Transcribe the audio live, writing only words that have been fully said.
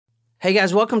Hey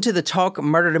guys, welcome to the Talk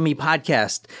Murder to Me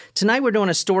podcast. Tonight we're doing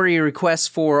a story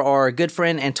request for our good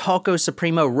friend and Talco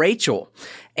Supremo, Rachel.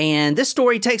 And this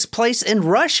story takes place in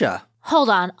Russia. Hold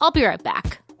on, I'll be right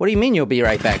back. What do you mean you'll be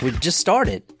right back? We just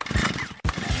started.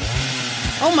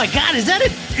 Oh my God, is that a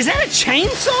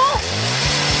chainsaw?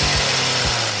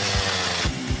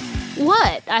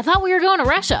 What? I thought we were going to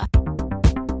Russia.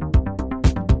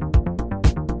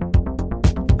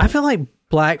 I feel like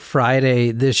Black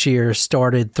Friday this year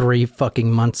started 3 fucking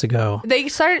months ago. They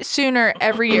start sooner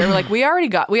every year. Like we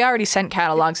already sent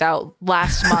catalogs out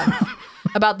last month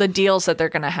about the deals that they're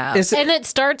going to have. And it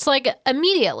starts like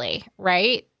immediately,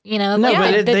 right? You know, no,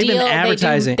 like but they've been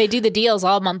advertising. They do the deals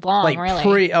all month long, like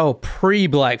really. Pre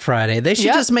Black Friday. They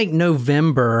should just make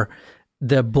November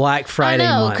the Black Friday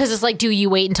month. I know, because it's like, do you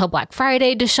wait until Black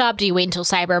Friday to shop? Do you wait until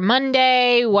Cyber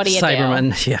Monday? What do you do? Cyber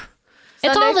Monday, yeah.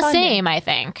 It's Sunday, all the Sunday. same, I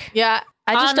think. Yeah.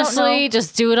 I just Honestly, don't know.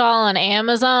 just do it all on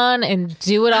Amazon and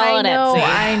do it all on Etsy.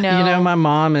 I know. You know, my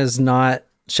mom is not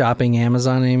shopping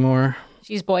Amazon anymore.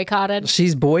 She's boycotted.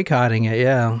 She's boycotting it,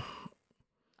 yeah.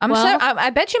 I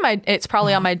bet you it's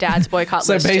probably on my dad's boycott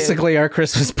So list basically, our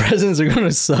Christmas presents are going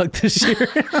to suck this year. She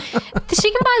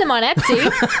can buy them on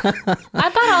Etsy. I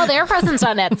bought all their presents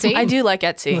on Etsy. I do like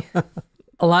Etsy.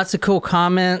 Lots of cool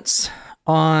comments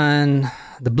on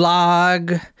the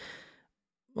blog.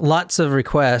 Lots of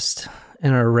requests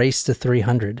in a race to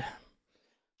 300.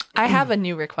 I have a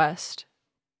new request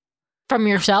From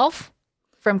yourself?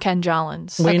 from Ken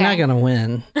Jollins. Well, you're not going to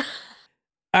win. All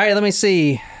right, let me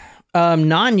see.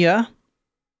 Nanya.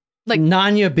 Like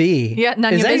Nanya B. Yeah,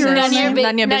 Nanya Is that your Business. real name?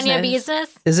 Nanya Nanya Business.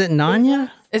 Business? Is it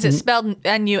Nanya? Is it spelled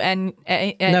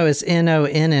N-U-N-A? No, it's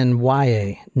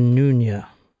Nonnya. Nunya.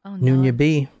 Oh, no. Nunya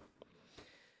B.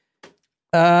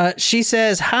 She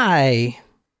says, hi.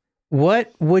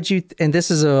 What would you... and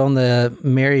this is on the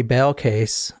Mary Bell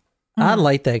case. I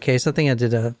like that case. I think I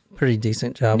did a pretty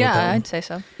decent job with that Yeah, one. I'd say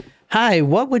so. Hi,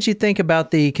 what would you think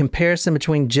about the comparison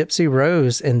between Gypsy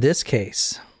Rose and this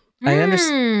case? I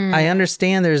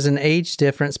understand there's an age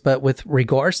difference, but with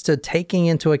regards to taking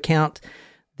into account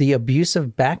the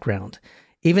abusive background,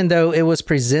 even though it was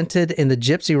presented in the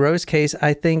Gypsy Rose case,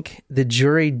 I think the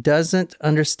jury doesn't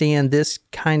understand this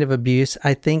kind of abuse.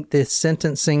 I think the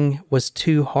sentencing was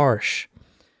too harsh.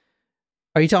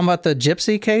 Are you talking about the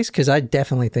Gypsy case? Because I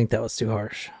definitely think that was too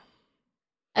harsh.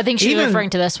 I think she's referring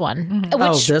to this one.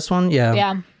 Which, this one? Yeah.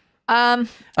 yeah. Hold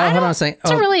on a second.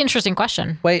 It's a really interesting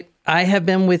question. Wait, I have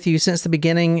been with you since the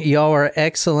beginning. Y'all are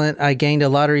excellent. I gained a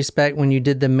lot of respect when you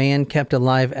did The Man Kept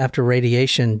Alive After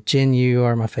Radiation. Jen, you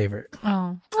are my favorite.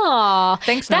 Oh, Aw,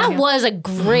 thanks. that Nanya. was a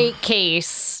great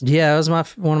case. Yeah, it was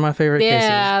one of my favorite cases.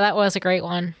 Yeah, that was a great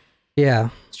one. Yeah,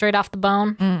 Straight off the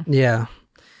bone. yeah.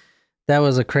 That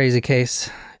was a crazy case.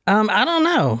 I don't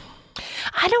know.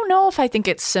 I don't know if I think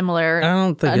it's similar. I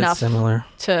don't think enough it's similar.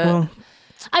 to. Well,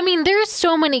 I mean, there's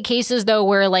so many cases, though,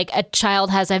 where like a child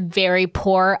has a very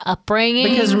poor upbringing.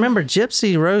 because remember,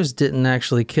 Gypsy Rose didn't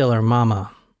actually kill her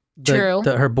mama. True.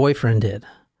 Her boyfriend did.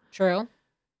 True.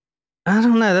 I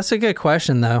don't know. That's a good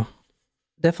question, though.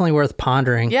 Definitely worth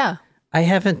pondering. Yeah. I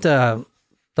haven't thought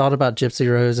about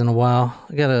Gypsy Rose in a while.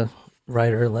 I gotta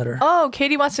write her a letter. Oh,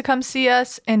 Katie wants to come see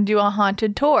us and do a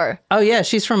haunted tour. Oh yeah,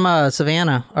 she's from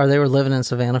Savannah, or they were living in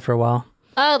Savannah for a while.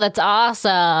 Oh, that's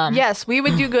awesome. Yes, we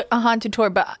would do a haunted tour,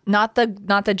 but not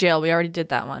the jail. We already did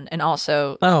that one, and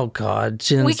also Oh God,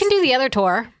 We can do the other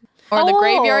tour. or the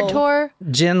graveyard tour.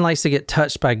 Jen likes to get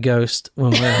touched by ghosts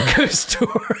when we're on a ghost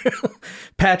tour.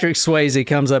 Patrick Swayze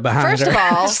comes up behind First her, of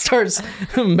all- starts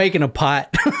making a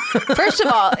pot. First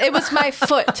of all, it was my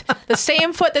foot, the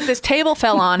same foot that this table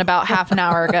fell on about half an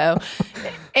hour ago.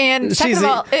 And second She's of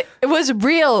all, it was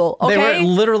real. Okay, There were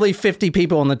literally 50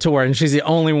 people on the tour, and she's the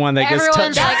only one that gets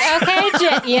Everyone's touched. like, okay,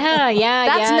 Jen. Yeah.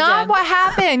 that's not Jen. what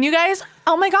happened, you guys.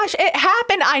 Oh my gosh, it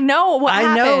happened. I know what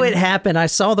happened. I know it happened. I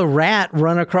saw the rat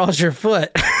run across your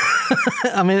foot.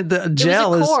 I mean, the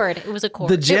jail It was a is cord. It was a cord.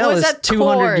 the jail was is a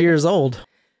 200 cord. years old.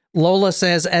 Lola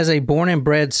says, as a born and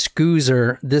bred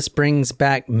scoozer, this brings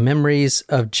back memories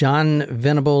of John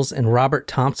Venables and Robert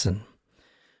Thompson.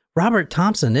 Robert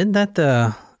Thompson, isn't that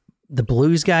the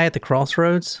blues guy at the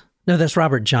Crossroads? No, that's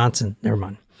Robert Johnson. Never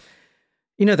mind.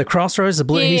 You know, the Crossroads, the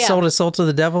blue, he Yeah. sold his soul to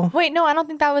the devil. Wait, no, I don't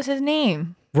think that was his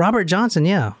name. Robert Johnson,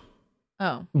 yeah.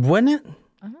 Oh, Wasn't it?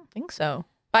 I don't think so.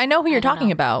 But I know who you're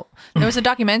talking about. There was a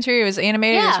documentary. It was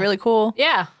animated. It was Yeah. really cool.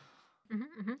 Yeah.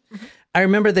 I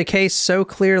remember the case so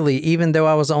clearly, even though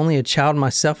I was only a child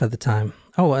myself at the time.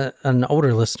 Oh, an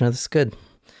older listener. That's good.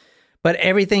 But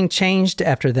everything changed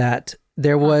after that.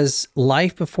 There was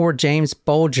life before James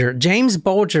Bulger. James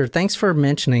Bulger, thanks for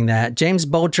mentioning that. James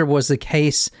Bulger was the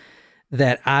case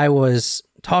that I was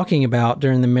talking about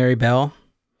during the Mary Bell.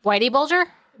 Whitey Bulger?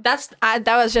 That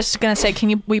was just gonna say,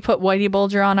 we put Whitey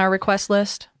Bulger on our request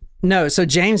list? No, so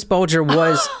James Bulger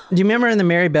was. Do you remember in the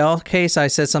Mary Bell case, I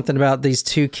said something about these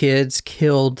two kids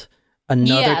killed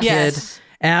another kid? Yes.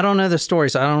 And I don't know the story,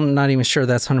 so I'm not even sure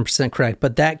that's 100% correct.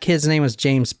 But that kid's name was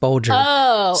James Bulger.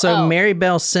 So Mary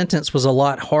Bell's sentence was a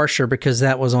lot harsher because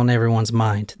that was on everyone's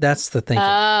mind. That's the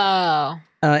thinking.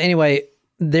 Anyway,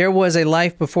 there was a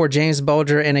life before James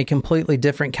Bulger and a completely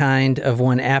different kind of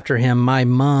one after him. My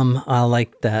mom, I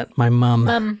like that. My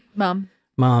mom.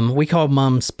 Mom. We call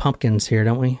mums pumpkins here,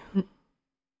 don't we?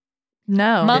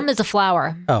 No. Mum is a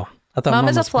flower. Oh, I thought mom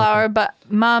is a was flower, pumpkin.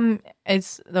 but mom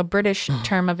is the British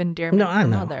term of endearment. No, I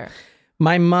know. Mother.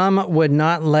 My mom would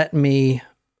not let me.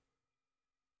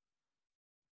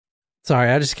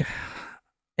 Sorry,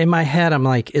 in my head, I'm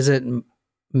like, is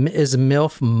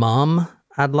MILF mom?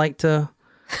 I'd like to.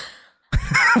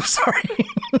 I'm sorry.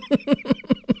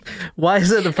 Why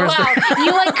is it the first thing?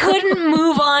 You like couldn't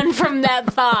move on from that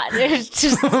thought. It's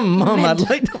just Mom, I'd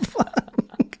like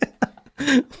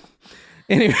to.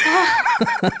 Anyway,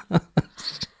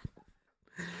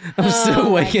 I'm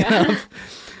still waking up.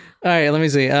 All right, let me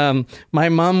see. My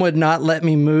mom would not let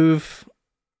me move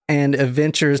and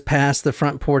adventures past the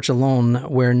front porch alone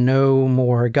where no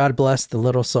more. God bless the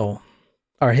little soul,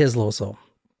 or his little soul.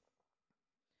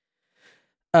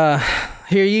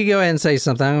 Here, you go ahead and say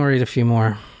something. I'm going to read a few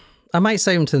more. I might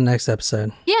save them to the next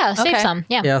episode. Yeah, save some.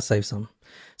 Yeah, I'll save some.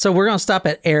 So we're going to stop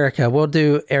at Erica. We'll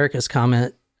do Erica's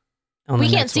comment on the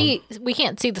next one. We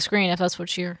can't see the screen if that's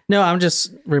what you're... No, I'm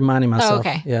just reminding myself. Oh,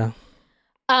 okay. Yeah.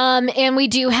 And we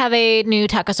do have a new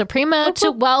Taco Supremo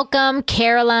to welcome,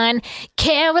 Caroline.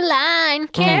 Caroline.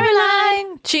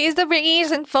 She's the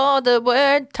reason for the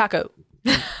word taco.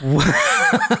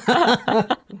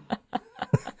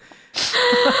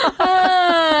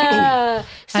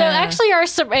 Actually,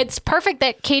 it's perfect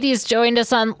that Katie has joined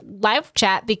us on live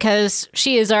chat because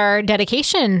she is our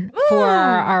dedication for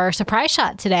our surprise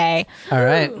shot today. All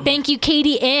right. Thank you,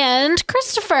 Katie and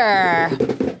Christopher.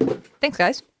 Thanks,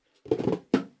 guys.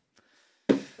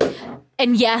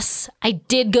 And yes, I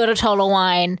did go to Total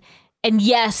Wine. And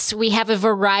yes, we have a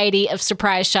variety of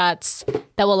surprise shots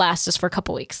that will last us for a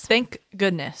couple weeks. Thank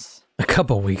goodness. A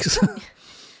couple weeks.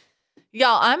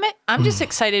 Y'all, I'm just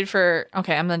excited for...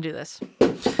 Okay, I'm going to do this.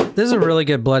 This is a really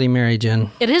good Bloody Mary,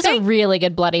 Jen. It is a really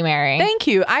good Bloody Mary. Thank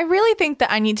you. I really think that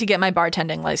I need to get my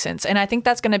bartending license, and I think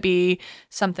that's going to be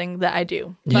something that I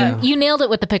do. Yeah. You nailed it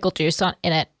with the pickle juice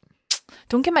in it.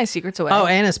 Don't give my secrets away. Oh,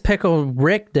 and it's Pickle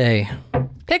Rick Day.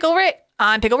 Pickle Rick.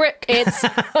 I'm Pickle Rick. It's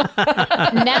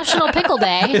National Pickle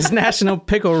Day. It's National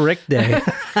Pickle Rick Day.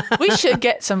 We should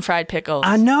get some fried pickles.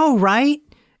 I know, right?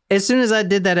 As soon as I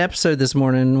did that episode this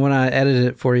morning, when I edited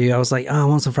it for you, I was like, oh, I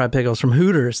want some fried pickles from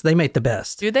Hooters. They make the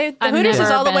best. Do they? The Hooters is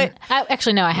all the way...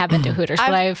 Actually, no, I have been to Hooters,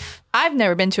 but I've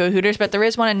never been to a Hooters, but there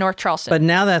is one in North Charleston. But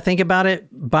now that I think about it,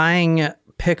 buying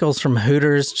pickles from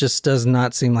Hooters just does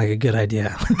not seem like a good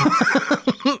idea.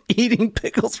 Eating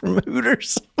pickles from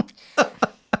Hooters.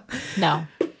 No.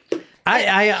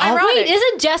 Ironic. Wait,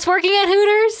 isn't Jess working at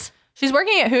Hooters? She's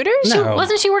working at Hooters? No.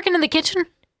 Wasn't she working in the kitchen?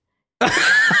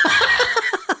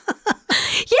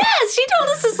 Yes, she told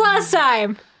us this last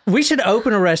time. We should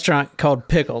open a restaurant called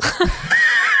Pickles.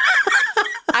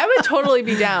 I would totally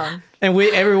be down. And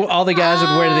all the guys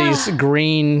would wear these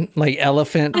green, like,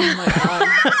 elephant. Oh my God.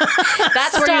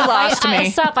 That's where you lost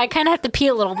me. Stop. I kind of have to pee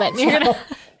a little bit.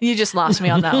 You just lost me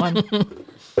on that one.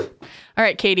 All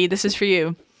right, Katie, this is for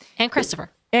you. And Christopher.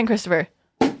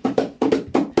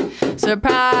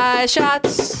 Surprise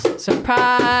shots.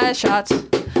 Surprise shots.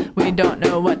 We don't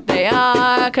know what they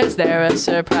are because they're a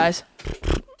surprise.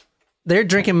 They're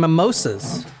drinking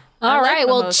mimosas. All right.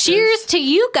 Well, mimosas. Cheers to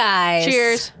you guys.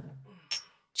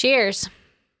 Cheers.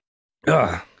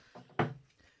 Ugh.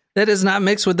 That is not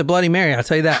mixed with the Bloody Mary, I'll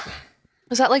tell you that.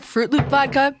 Was that like Fruit Loop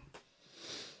vodka?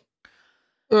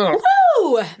 Ugh.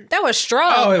 Woo! That was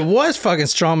strong. Oh, it was fucking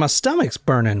strong. My stomach's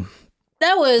burning.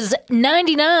 That was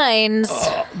 99's.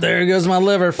 Oh, there goes my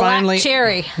liver. Finally. Black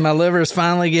cherry. My liver's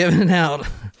finally giving out.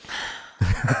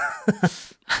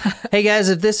 Hey guys,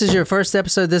 if this is your first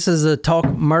episode, this is the Talk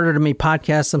Murder to Me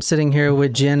podcast. I'm sitting here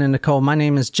with Jen and Nicole. My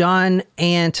name is John,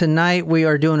 and tonight we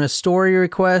are doing a story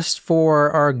request for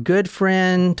our good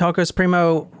friend Taco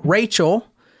Supremo, Rachel.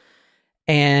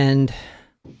 And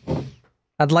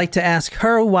I'd like to ask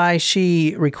her why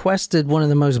she requested one of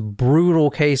the most brutal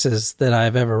cases that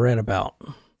I've ever read about.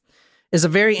 It's a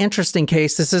very interesting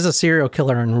case. This is a serial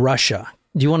killer in Russia.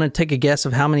 Do you want to take a guess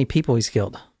of how many people he's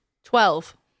killed?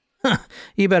 12.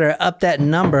 You better up that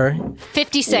number.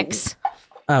 56.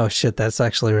 Oh, shit, that's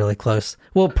actually really close.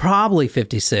 Well, probably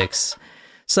 56.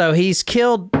 So he's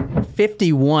killed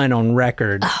 51 on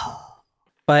record. Oh.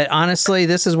 But honestly,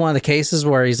 this is one of the cases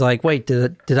where he's like, wait,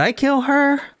 did I kill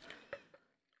her?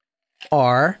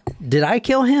 Or did I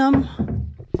kill him?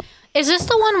 Is this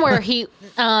the one where he,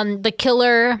 the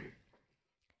killer,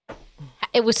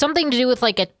 it was something to do with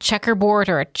like a checkerboard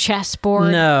or a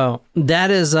chessboard? No,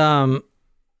 that is a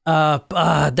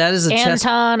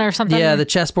Anton or something? Yeah, the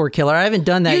chessboard killer. I haven't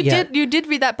done that yet. You did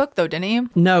read that book though, didn't you?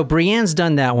 No, Brienne's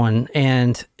done that one,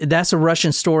 and that's a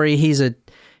Russian story. He's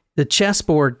the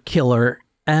chessboard killer,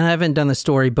 and I haven't done the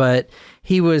story, but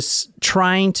he was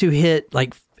trying to hit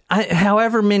like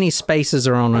however many spaces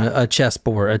are on a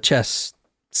chessboard, a chess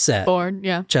set. Board,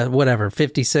 yeah. Whatever,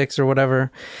 56 or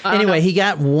whatever. Anyway, he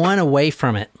got one away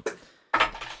from it,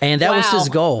 and that was his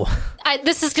goal.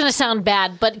 This is going to sound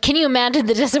bad, but can you imagine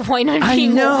the disappointment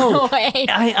being one away?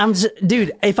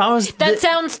 Dude, if I was... That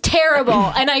sounds terrible,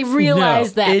 and I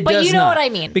realize that, but you know what I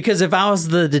mean. Because if I was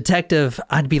the detective,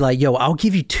 I'd be like, yo, I'll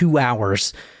give you 2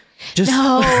 hours. Just...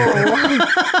 No.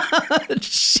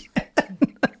 Shit.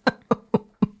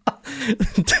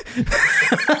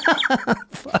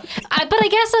 But I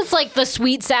guess that's like the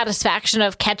sweet satisfaction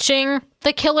of catching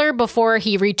the killer before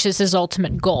he reaches his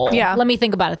ultimate goal. Yeah. Let me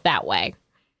think about it that way.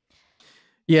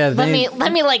 Yeah. Let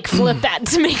me like flip that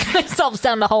to make myself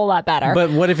sound a whole lot better.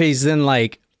 But what if he's then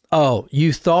like, oh,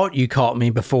 you thought you caught me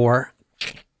before,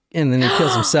 and then he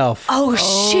kills himself. Oh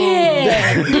shit.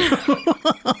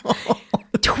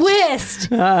 Twist.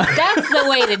 That's the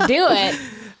way to do it.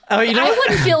 Oh, you know I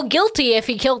wouldn't feel guilty if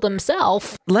he killed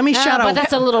himself. Let me shout out. But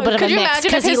that's a little bit of a mix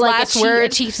because he like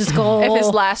achieves his goal. If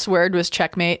his last word was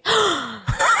checkmate.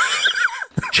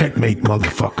 Checkmate,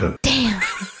 motherfucker. Damn.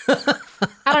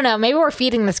 I don't know. Maybe we're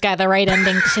feeding this guy the right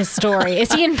ending to his story.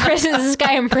 Is he in prison? Is this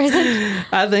guy in prison?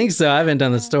 I think so. I haven't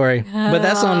done the story. But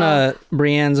that's on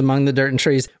Brienne's Among the Dirt and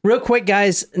Trees. Real quick,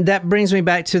 guys, that brings me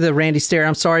back to the Randy Stare.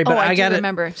 I'm sorry, but I got to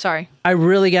remember. Sorry. I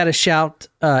really got to shout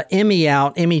Emmy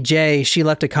out. Emmy J, she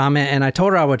left a comment, and I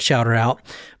told her I would shout her out.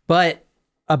 But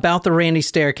about the Randy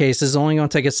Staircase, this is only going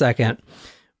to take a second.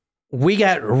 We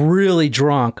got really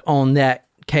drunk on that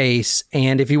case,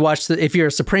 and if you're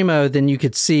a Supremo, then you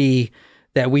could see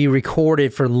that we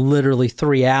recorded for literally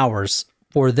 3 hours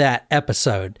for that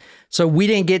episode. So we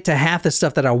didn't get to half the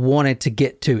stuff that I wanted to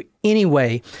get to.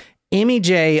 Anyway, Emmy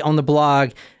J on the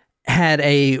blog had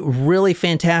a really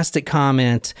fantastic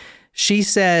comment. She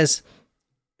says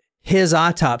his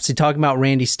autopsy, talking about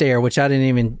Randy Stair, which I didn't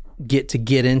even get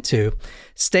into,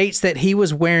 states that he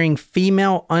was wearing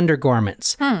female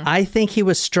undergarments. I think he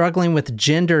was struggling with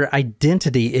gender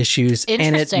identity issues,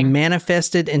 and it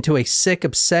manifested into a sick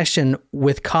obsession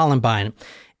with Columbine.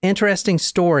 Interesting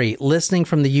story, listening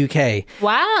from the UK.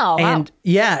 Wow. And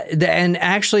yeah, and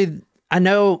actually, I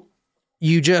know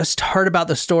you just heard about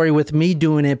the story with me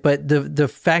doing it, but the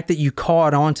fact that you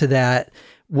caught on to that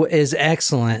is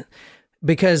excellent.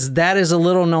 Because that is a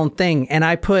little known thing. And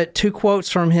I put 2 quotes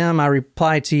from him. I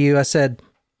replied to you. I said,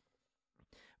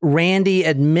 Randy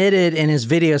admitted in his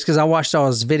videos, because I watched all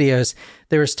his videos,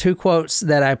 there was 2 quotes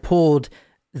that I pulled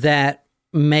that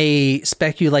may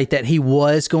speculate that he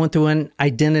was going through an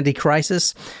identity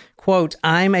crisis. Quote,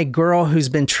 I'm a girl who's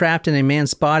been trapped in a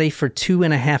man's body for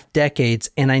 2.5 decades,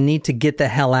 and I need to get the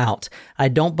hell out. I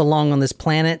don't belong on this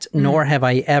planet, nor have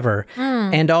I ever.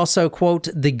 And also, quote,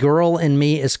 the girl in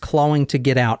me is clawing to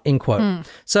get out, end quote.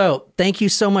 So thank you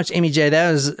so much, Amy J.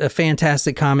 That was a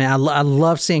fantastic comment. I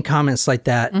love seeing comments like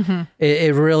that.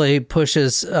 It really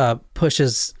pushes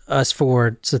us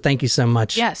forward. So thank you so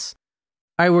much. Yes.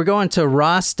 All right, we're going to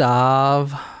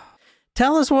Rostov.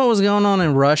 Tell us what was going on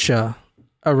in Russia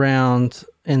around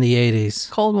in the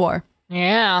 80s. Cold War.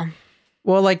 Yeah.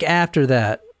 Well, like after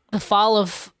that. The fall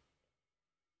of...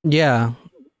 Yeah.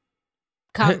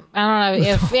 I don't know.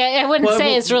 If I wouldn't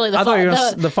say it's really the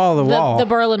fall. The fall of the wall. The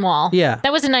Berlin Wall. Yeah.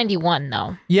 That was in 91,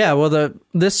 though. Yeah, well,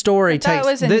 this story takes... That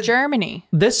was in Germany.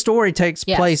 This story takes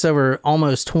place over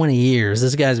almost 20 years.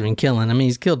 This guy's been killing. I mean,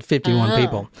 he's killed 51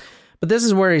 people. But this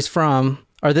is where he's from,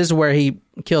 or this is where he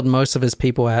killed most of his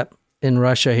people at, in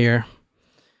Russia here.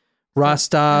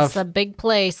 Rostov. It's a big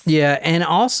place. Yeah, and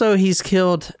also he's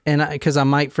killed, and because I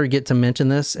might forget to mention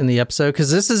this in the episode,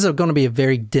 because this is going to be a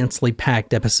very densely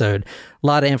packed episode. A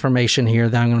lot of information here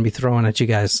that I'm going to be throwing at you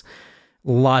guys.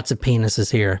 Lots of penises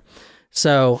here.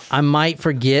 So I might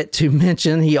forget to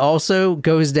mention he also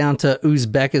goes down to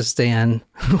Uzbekistan,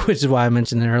 which is why I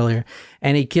mentioned it earlier,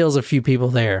 and he kills a few people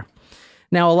there.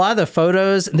 Now, a lot of the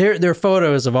photos, they're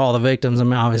photos of all the victims. I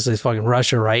mean, obviously, it's fucking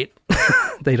Russia, right?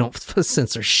 They don't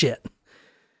censor shit.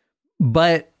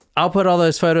 But I'll put all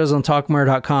those photos on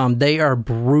talkmurder.com. They are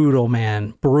brutal,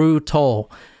 man.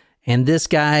 Brutal. And this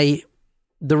guy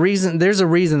there's a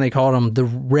reason they called him the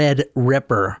Red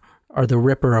Ripper or the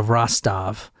Ripper of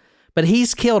Rostov. But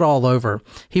he's killed all over.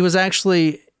 He was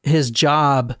actually, his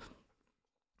job,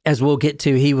 as we'll get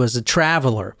to, he was a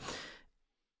traveler.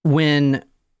 And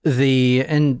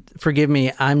forgive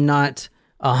me, I'm not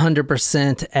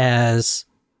 100% as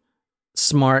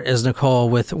smart as Nicole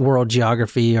with world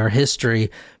geography or history,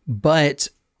 but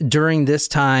during this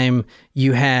time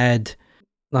you had,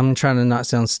 I'm trying to not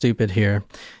sound stupid here,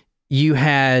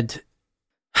 it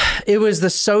was the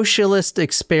socialist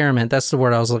experiment. That's the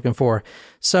word I was looking for.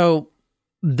 So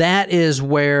that is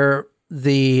where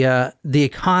the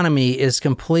economy is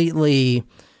completely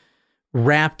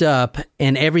wrapped up,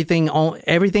 and everything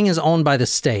is owned by the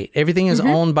state. Everything is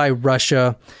owned by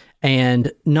Russia,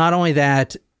 and not only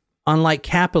that, unlike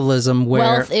capitalism, where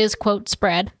wealth is quote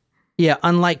spread. Yeah,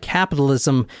 unlike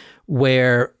capitalism,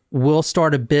 where we'll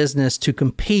start a business to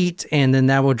compete, and then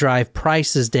that will drive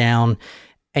prices down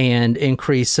and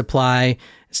increase supply,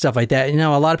 stuff like that. You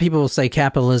know, a lot of people will say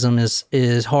capitalism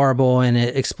is horrible and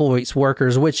it exploits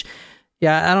workers, which,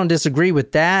 yeah, I don't disagree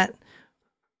with that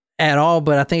at all,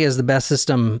 but I think it's the best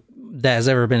system that has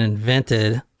ever been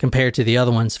invented compared to the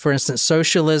other ones. For instance,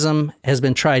 socialism has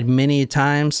been tried many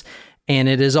times, and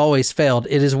it has always failed.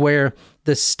 It is where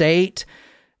the state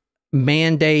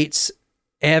mandates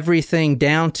everything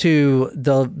down to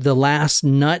the last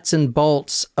nuts and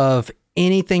bolts of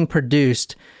anything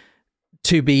produced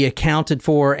to be accounted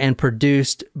for and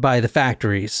produced by the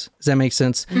factories. Does that make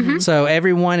sense? So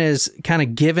everyone is kind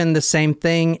of given the same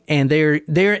thing, and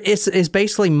it's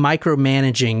basically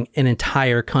micromanaging an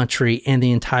entire country and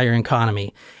the entire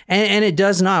economy. And it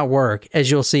does not work,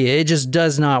 as you'll see. It just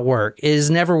does not work. It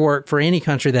has never worked for any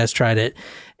country that's tried it,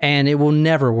 and it will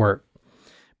never work.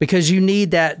 Because you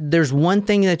need that, there's one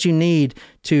thing that you need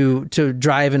to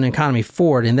drive an economy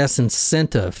forward, and that's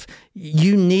incentive.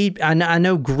 You need, I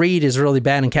know greed is really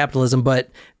bad in capitalism, but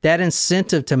that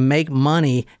incentive to make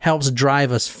money helps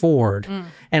drive us forward.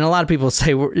 And a lot of people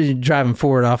say we're driving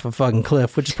forward off a fucking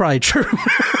cliff, which is probably true.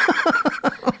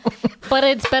 But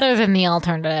it's better than the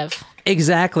alternative.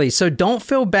 Exactly. So don't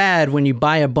feel bad when you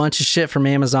buy a bunch of shit from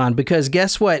Amazon, because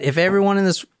guess what? If everyone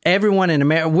in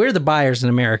America, we're the buyers in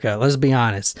America, let's be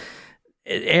honest.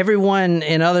 Everyone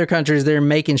in other countries, they're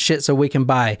making shit so we can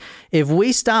buy. If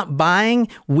we stop buying,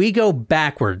 we go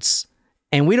backwards.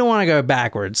 And we don't want to go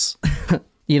backwards.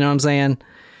 You know what I'm saying?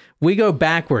 We go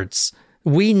backwards.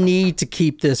 We need to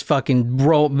keep this fucking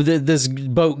this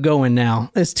boat going now.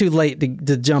 It's too late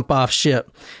to jump off ship.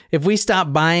 If we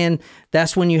stop buying,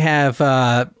 that's when you have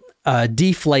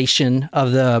deflation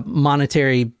of the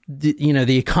monetary,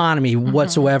 the economy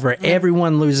whatsoever.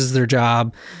 Everyone loses their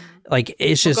job. Like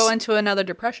it's just go into another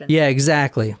depression. Yeah,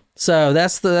 exactly. So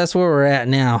that's where we're at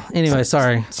now. Anyway,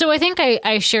 sorry. So I think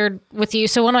I shared with you.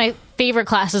 So one of my favorite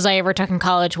classes I ever took in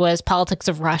college was politics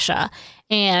of Russia,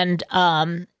 and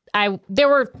there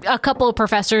were a couple of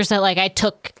professors that I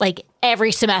took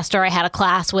every semester. I had a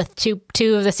class with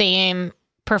two of the same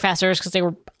professors because they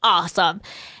were awesome,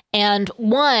 and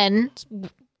one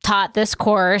taught this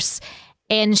course.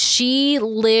 And she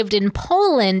lived in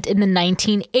Poland in the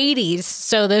 1980s.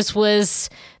 So this was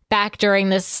back during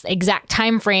this exact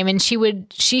time frame. And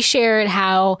she shared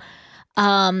how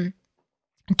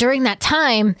during that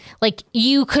time,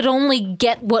 you could only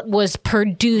get what was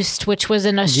produced, which was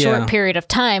in a short period of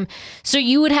time. So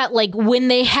you would have, when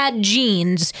they had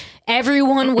jeans,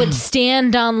 everyone would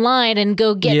stand online and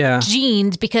go get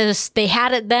jeans because they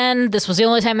had it then. This was the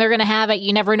only time they're going to have it.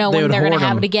 You never know when they're going to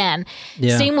have it again.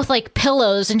 Yeah. Same with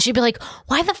pillows. And she'd be like,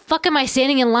 why the fuck am I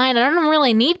standing in line? I don't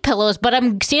really need pillows, but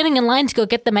I'm standing in line to go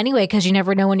get them anyway because you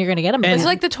never know when you're going to get them. It's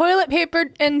like the toilet paper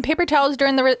and paper towels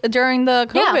during the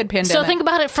COVID pandemic. So think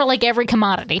about it for every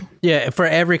commodity. Yeah, for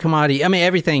every commodity. I mean,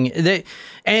 everything.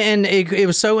 It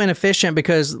was so inefficient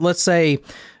because let's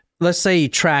say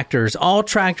tractors. All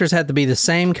tractors had to be the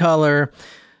same color.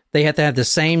 They have to have the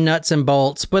same nuts and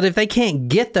bolts. But if they can't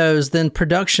get those, then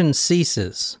production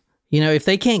ceases. If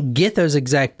they can't get those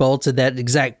exact bolts of that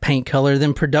exact paint color,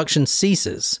 then production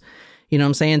ceases. You know what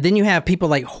I'm saying? Then you have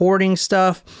people hoarding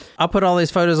stuff. I'll put all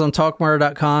these photos on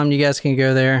talkmurder.com. You guys can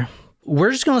go there.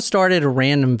 We're just going to start at a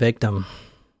random victim.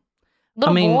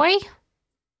 Boy?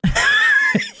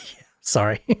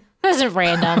 Sorry. That isn't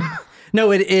random.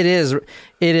 No, it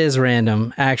is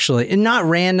random, actually. And not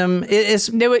random.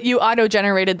 You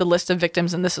auto-generated the list of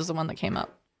victims, and this is the one that came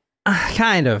up.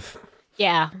 Kind of.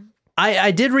 Yeah.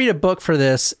 I did read a book for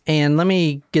this, and let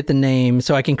me get the name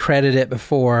so I can credit it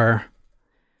before.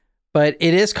 But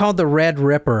it is called The Red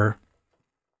Ripper.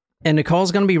 And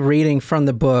Nicole's going to be reading from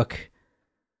the book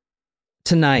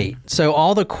tonight. So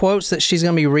all the quotes that she's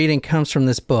going to be reading comes from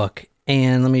this book.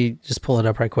 and let me just pull it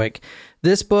up right quick.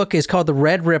 This book is called The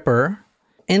Red Ripper,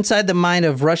 Inside the Mind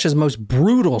of Russia's Most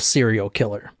Brutal Serial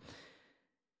Killer.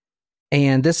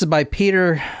 And this is by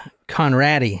Peter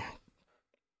Conradi.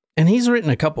 And he's written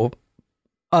a couple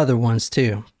other ones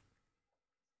too.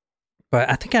 But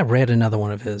I think I read another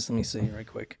one of his. Let me see right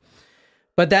quick.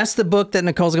 But that's the book that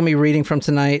Nicole's going to be reading from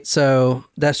tonight. So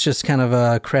that's just kind of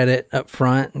a credit up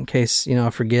front in case, I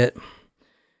forget.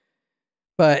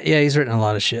 But yeah, he's written a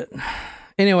lot of shit.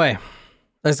 Anyway,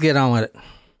 let's get on with it.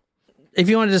 If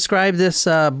you want to describe this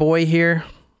boy here.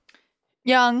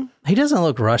 Young. He doesn't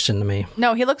look Russian to me.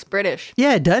 No, he looks British.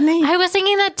 Yeah, doesn't he? I was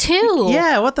thinking that too.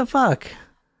 Yeah, what the fuck?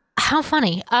 How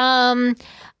funny.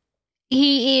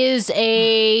 He is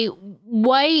a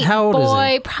white How old boy,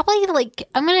 is he? probably like,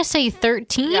 I'm going to say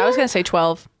 13. Yeah, I was going to say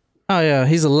 12. Oh, yeah,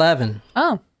 he's 11.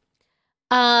 Oh.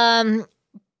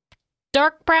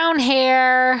 Dark brown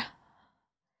hair.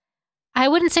 I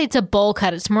wouldn't say it's a bowl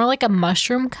cut. It's more like a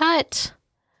mushroom cut.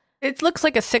 It looks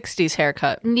like a 60s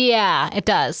haircut. Yeah, it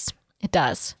does. It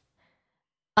does.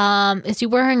 Is he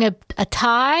wearing a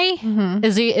tie? Mm-hmm.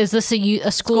 Is this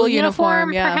a school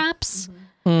uniform, yeah. perhaps?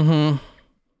 Mm-hmm.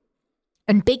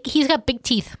 And he's got big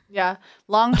teeth. Yeah.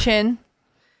 Long chin.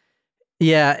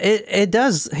 Yeah, it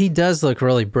does. He does look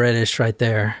really British right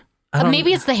there.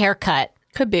 Maybe it's the haircut.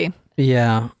 Could be.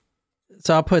 Yeah.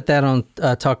 So I'll put that on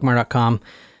talkmore.com.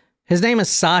 His name is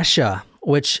Sasha,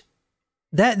 which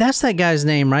that's that guy's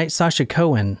name, right? Sasha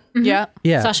Cohen. Mm-hmm. Yeah.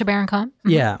 Yeah. Sasha Baron Cohen. Mm-hmm.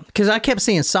 Yeah. Because I kept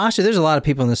seeing Sasha. There's a lot of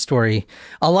people in this story.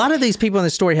 A lot of these people in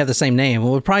this story have the same name.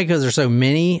 Well, probably because there's so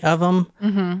many of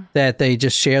them that they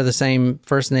just share the same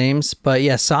first names. But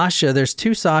yeah, Sasha, there's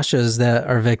 2 Sashas that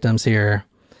are victims here.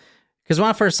 Because when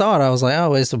I first saw it, I was like,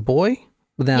 oh, it's a boy?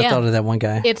 But then I thought of that one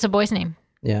guy. It's a boy's name.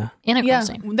 Yeah. And a girl's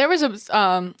name. There was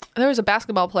a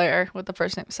basketball player with the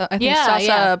first name. I think Sasa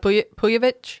yeah.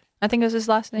 Pujovic. I think is his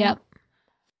last name. Yep.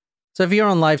 So if you're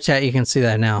on live chat, you can see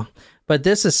that now. But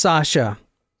this is Sasha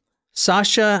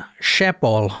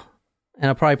Shepol, and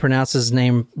I'll probably pronounce his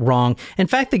name wrong. In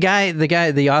fact,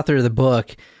 the author of the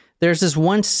book, there's this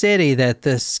one city that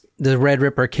the Red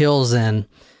Ripper kills in,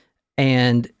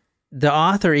 and the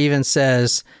author even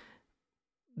says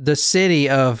the city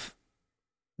of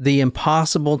the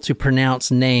impossible to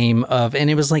pronounce name of, and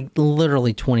it was like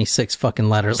literally 26 fucking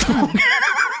letters long.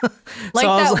 Like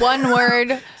that one word.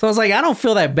 So I was like, I don't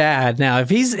feel that bad now. If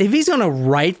he's going to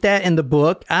write that in the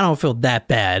book, I don't feel that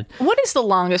bad. What is the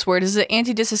longest word? Is it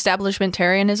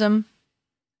anti-disestablishmentarianism?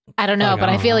 I don't know, but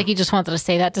I feel like he just wanted to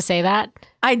say that.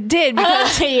 I did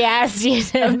because yes, you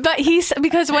did. But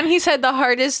because when he said the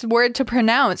hardest word to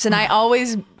pronounce, and I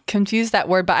always confuse that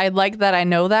word, but I like that I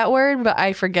know that word, but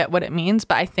I forget what it means.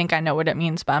 But I think I know what it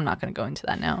means, but I'm not going to go into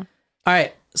that now. All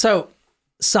right, so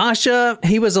Sasha,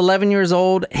 he was 11 years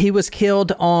old. He was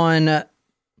killed on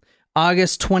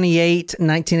August 28,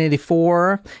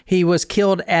 1984. He was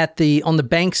killed on the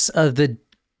banks of the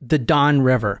Don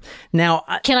River. Now,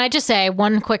 can I just say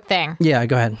one quick thing? Yeah,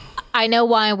 go ahead. I know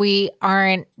why we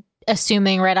aren't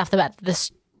assuming right off the bat that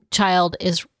this child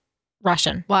is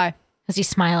Russian. Why? Because he's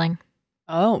smiling.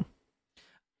 Oh,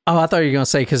 I thought you were going to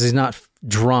say because he's not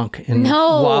drunk and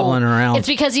wobbling around. It's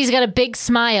because he's got a big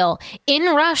smile. In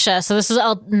Russia, so this is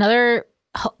another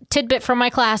tidbit from my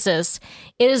classes,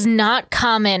 it is not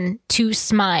common to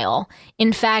smile.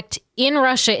 In fact, in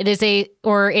Russia,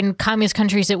 or in communist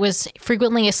countries, it was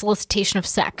frequently a solicitation of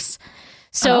sex.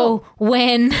 So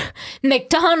when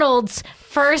McDonald's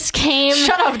first came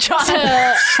shut up, John.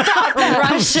 to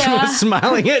Russia,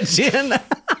 smiling at Jen.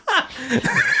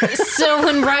 So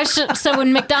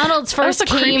when McDonald's first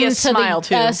came to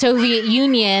the Soviet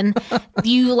Union,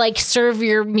 you like serve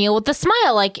your meal with a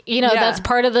smile, that's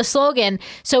part of the slogan.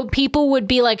 So people would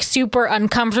be like super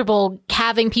uncomfortable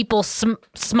having people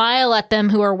smile at them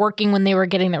who are working when they were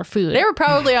getting their food. They were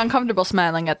probably uncomfortable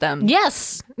smiling at them.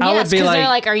 Yes, because they're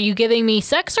like, "Are you giving me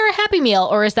sex or a Happy Meal,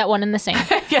 or is that one in the same?"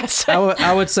 Yes,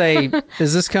 I would say,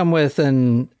 does this come with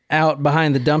an out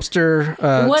behind the dumpster?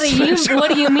 What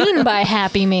do you mean by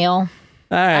Happy Meal?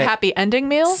 All right. A happy ending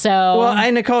meal?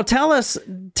 Well, Nicole, tell us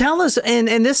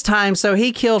in this time, so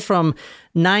he killed from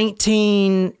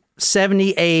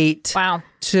 1978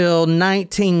 till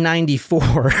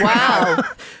 1994. Wow.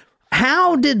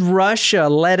 How did Russia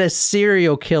let a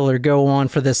serial killer go on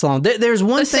for this long? There's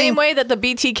one thing. The same way that the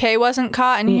BTK wasn't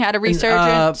caught and he had a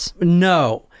resurgence?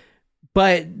 No.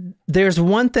 But there's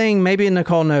one thing maybe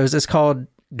Nicole knows. It's called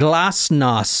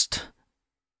glasnost.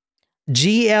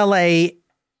 GLASNOST.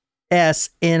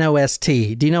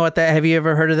 Do you know what that? Have you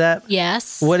ever heard of that?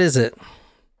 Yes. What is it?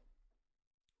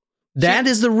 That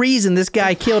is the reason this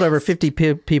guy killed over 50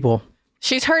 people.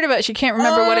 She's heard of it. She can't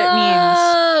remember what it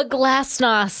means.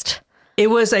 Glasnost. It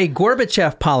was a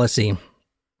Gorbachev policy.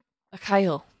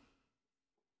 Kyle.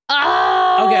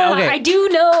 Oh, Okay. I do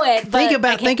know it. But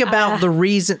Think about the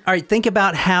reason. All right, think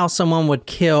about how someone would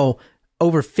kill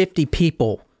over 50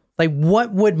 people. Like,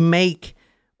 what would make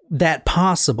that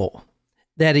possible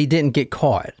that he didn't get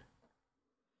caught?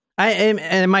 And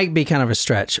it might be kind of a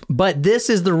stretch, but this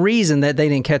is the reason that they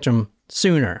didn't catch him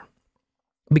sooner,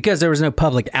 because there was no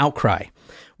public outcry.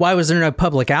 Why was there no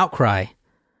public outcry?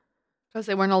 Because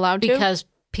they weren't allowed to? Because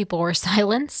people were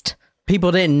silenced.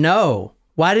 People didn't know.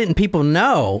 Why didn't people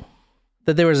know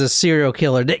that there was a serial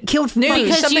killer that killed News. fucking-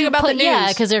 Because Something about the news. Yeah,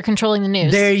 because they're controlling the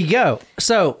news. There you go.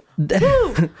 So,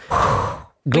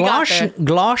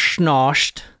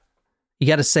 Glasnost. You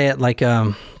got to say it like,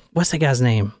 what's that guy's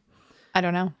name? I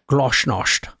don't know.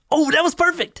 Glasnost. Oh, that was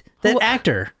perfect. That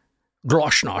actor.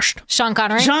 Glasnost. Sean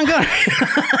Connery. Sean Connery.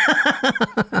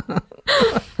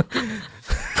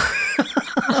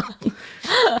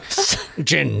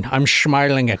 Jen, I'm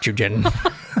smiling at you, Jen. That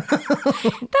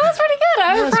was pretty good.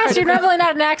 I'm impressed. You're normally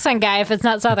not an accent guy if it's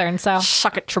not Southern, so.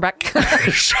 Suck it, Trebek.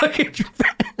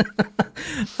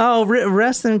 Oh,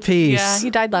 rest in peace. Yeah, he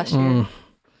died last year.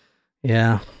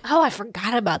 Yeah. Oh, I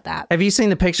forgot about that. Have you seen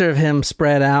the picture of him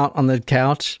spread out on the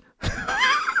couch?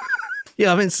 You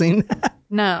haven't seen that?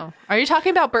 No. Are you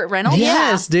talking about Burt Reynolds?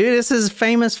 Yes, dude. This is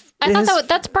famous. I thought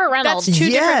that's Burt Reynolds. That's two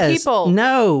different people.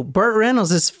 No, Burt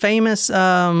Reynolds is famous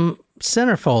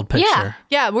centerfold picture. Yeah.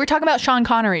 Yeah, we're talking about Sean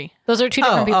Connery. Those are two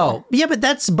different people. Oh, yeah, but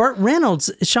that's Burt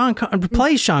Reynolds.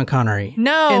 plays Sean Connery.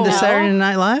 No. In the No. Saturday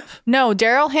Night Live? No,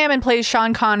 Daryl Hammond plays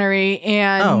Sean Connery,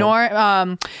 and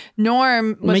Norm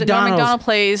McDonald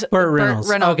plays Burt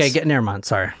Reynolds. Okay, never mind.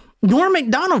 Sorry. Norm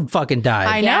McDonald fucking died.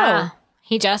 I know. Yeah.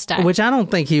 He just died. Which I don't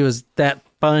think he was that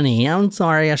funny. I'm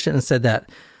sorry, I shouldn't have said that.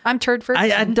 I'm Turd Ferguson.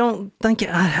 I don't think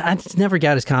I never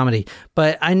got his comedy,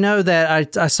 but I know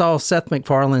that I saw Seth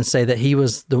MacFarlane say that he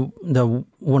was the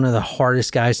one of the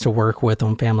hardest guys to work with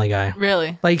on Family Guy.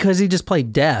 Really? Like, because he just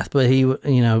played death, but he,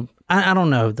 I don't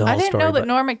know the whole story. I didn't know that but-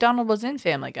 Norm McDonald was in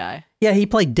Family Guy. Yeah, he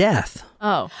played death.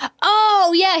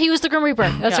 Oh, yeah, he was the Grim Reaper.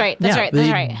 That's right. That's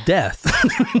right. Death.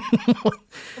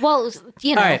 Well,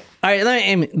 you know. All right.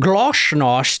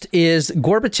 Glasnost is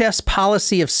Gorbachev's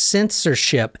policy of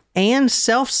censorship and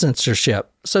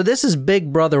self-censorship. So this is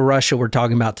Big Brother Russia we're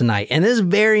talking about tonight, and this is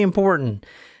very important.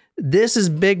 This is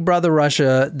Big Brother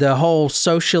Russia, the whole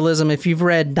socialism. If you've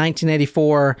read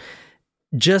 1984,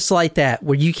 just like that,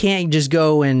 where you can't just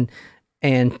go and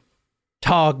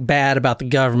talk bad about the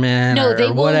government No, they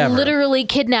or will whatever. literally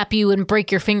kidnap you and break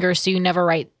your fingers so you never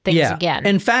write things again.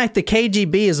 In fact, the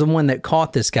KGB is the one that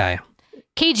caught this guy.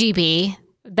 KGB,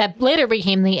 that later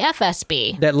became the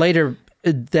FSB. That later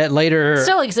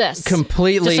Still exists.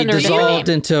 completely Just under a different dissolved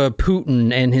name. into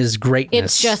Putin and his greatness.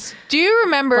 It's just Do you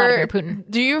remember Vladimir Putin.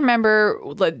 Do you remember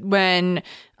when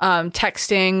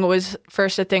texting was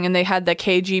first a thing and they had the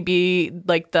KGB,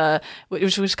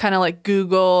 which was kind of like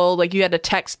Google, like you had to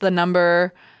text the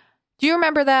number. Do you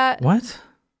remember that? What?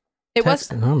 It Text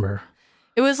the number.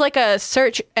 It was like a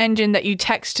search engine that you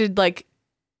texted like.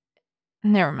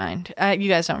 Never mind. You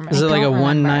guys don't remember. Is it like a Don't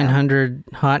remember.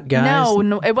 1-900 hot guys?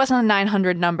 No, it wasn't a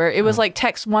 900 number. It was like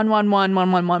text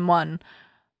 111-1111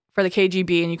 for the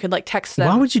KGB, and you could like text them.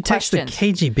 Why would you text questions.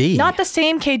 the KGB? Not the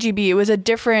same KGB. It was a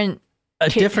different.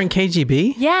 different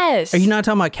KGB? Yes. Are you not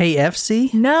talking about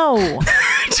KFC? No.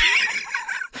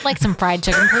 like some fried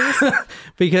chicken, please.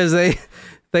 Because they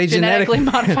Genetically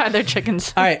modify their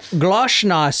chickens. All right,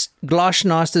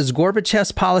 Glasnost is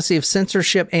Gorbachev's policy of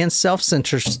censorship and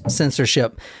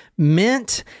self-censorship.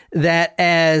 Meant that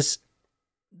as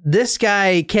this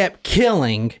guy kept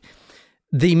killing,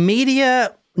 the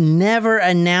media never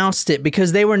announced it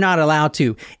because they were not allowed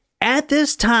to. At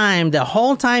this time, the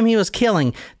whole time he was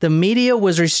killing, the media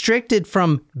was restricted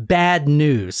from bad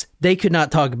news. They could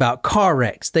not talk about car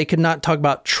wrecks. They could not talk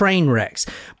about train wrecks.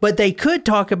 But they could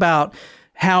talk about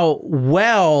how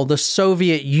well the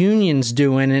Soviet Union's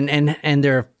doing and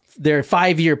their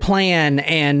 5-year plan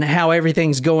and how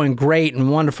everything's going great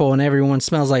and wonderful and everyone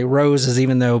smells like roses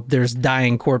even though there's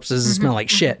dying corpses that smell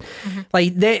like shit.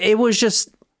 Like it was just,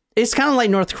 it's kind of like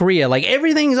North Korea. Like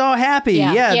everything's all happy.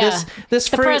 Yeah. This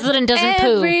the president doesn't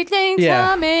poo. Everything's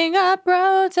coming up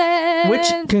roses. Which,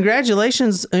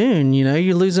 congratulations, Un.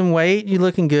 You're losing weight. You're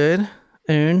looking good.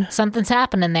 Un. Something's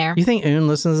happening there. You think Un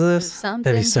listens to this? Something's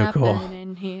That'd be so cool.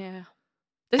 happening here.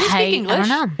 Does he speak English? I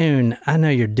don't know. Un, I know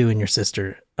you're doing your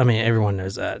sister. I mean, everyone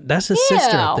knows that. That's his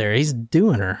sister up there. He's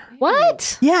doing her.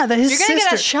 What? Yeah, that his You're gonna sister.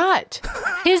 get a shot.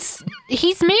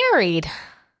 He's married.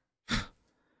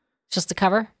 Just a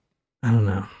cover. I don't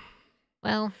know.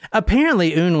 Well,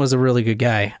 apparently Un was a really good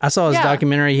guy. I saw his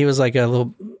documentary. He was like a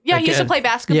little... Yeah, like he used to play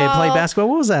basketball. Yeah, he played basketball.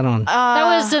 What was that on? that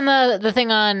was in the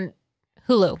thing on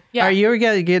Hulu. Yeah. All right, you're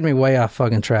getting me way off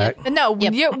fucking track. No,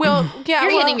 you're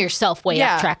Getting yourself way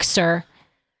off track, sir.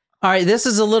 All right, this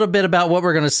is a little bit about what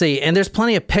we're going to see. And there's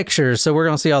plenty of pictures, so we're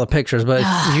going to see all the pictures. But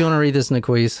if you want to read this,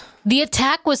 Nicoise. The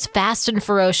attack was fast and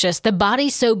ferocious, the body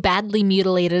so badly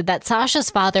mutilated that Sasha's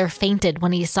father fainted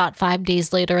when he saw it 5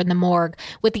 days later in the morgue,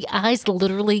 with the eyes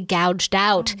literally gouged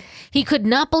out. He could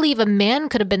not believe a man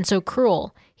could have been so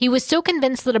cruel. He was so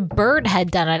convinced that a bird had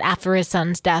done it after his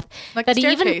son's death that he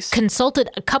even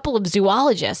consulted a couple of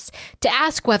zoologists to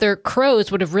ask whether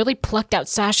crows would have really plucked out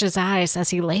Sasha's eyes as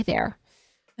he lay there.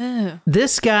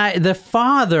 This guy, the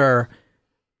father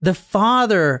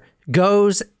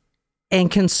goes and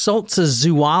consults a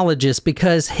zoologist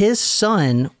because his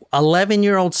son,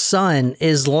 11-year-old son,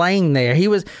 is laying there.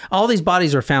 All these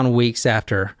bodies were found weeks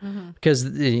after because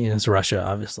it's Russia,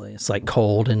 obviously. It's like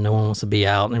cold and no one wants to be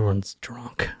out and everyone's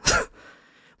drunk.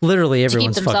 Literally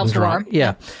everyone's fucking drunk. Warm.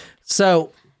 Yeah.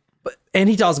 So, and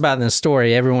he talks about in the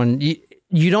story,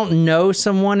 you don't know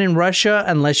someone in Russia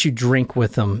unless you drink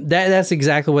with them. That's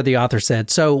exactly what the author said.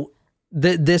 So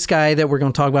this guy that we're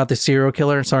going to talk about, the serial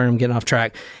killer, sorry, I'm getting off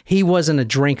track. He wasn't a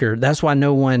drinker. That's why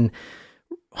no one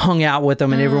hung out with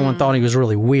him and everyone thought he was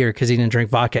really weird because he didn't drink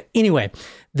vodka. Anyway,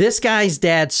 this guy's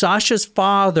dad, Sasha's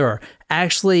father,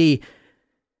 actually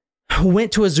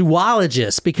went to a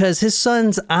zoologist because his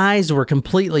son's eyes were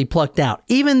completely plucked out,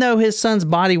 even though his son's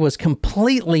body was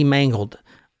completely mangled,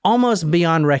 almost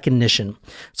beyond recognition.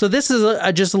 So this is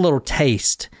just a little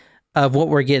taste of what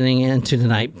we're getting into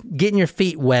tonight. Getting your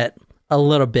feet wet a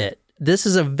little bit. This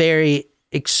is a very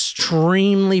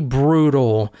extremely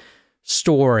brutal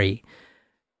story.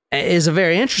 It's a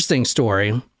very interesting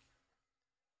story,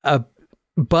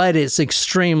 but it's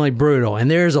extremely brutal. And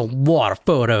there's a lot of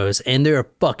photos, and they're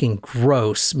fucking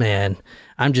gross, man.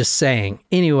 I'm just saying.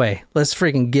 Anyway, let's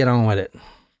freaking get on with it.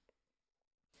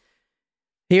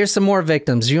 Here's some more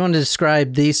victims. You want to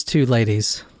describe these two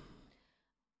ladies?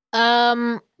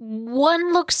 One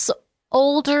looks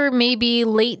older, maybe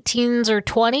late teens or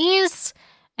 20s.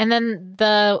 And then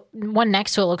the one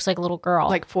next to it looks like a little girl.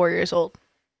 Like 4 years old.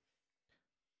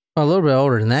 A little bit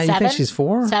older than that. 7? You think she's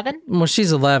 4? 7? Well,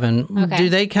 she's 11. Okay. Do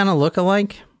they kind of look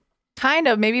alike? Kind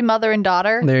of. Maybe mother and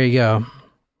daughter. There you go.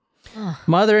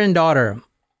 Mother and daughter.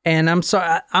 And I'm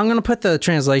sorry, I'm going to put the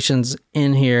translations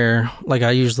in here like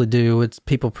I usually do with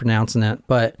people pronouncing it.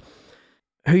 But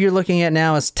who you're looking at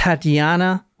now is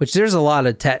Tatiana, which there's a lot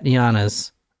of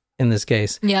Tatianas in this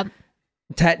case. Yep.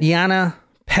 Tatiana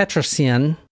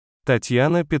Petrosyan.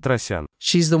 Tatiana Petrosyan.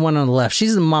 She's the one on the left.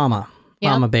 She's the mama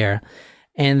bear.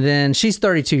 And then she's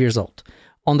 32 years old.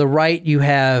 On the right, you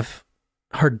have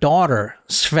her daughter,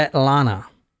 Svetlana.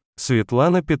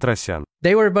 Svetlana Petrosyan.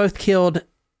 They were both killed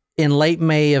in late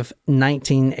May of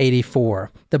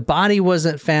 1984. The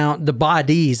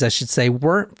bodies, I should say,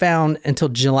 weren't found until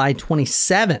July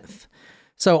 27th.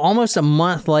 So almost a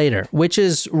month later, which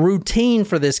is routine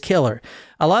for this killer.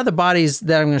 A lot of the bodies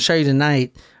that I'm going to show you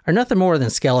tonight are nothing more than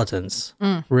skeletons,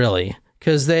 really,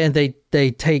 because they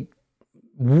take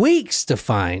weeks to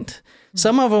find.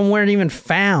 Some of them weren't even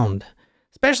found,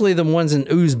 especially the ones in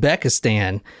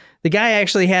Uzbekistan. The guy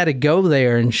actually had to go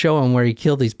there and show him where he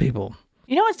killed these people.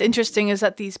 You know what's interesting is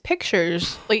that these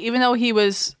pictures, like even though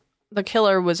the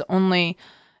killer was only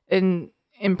in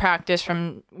practice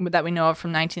from that we know of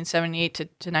from 1978 to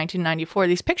 1994,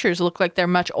 these pictures look like they're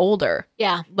much older.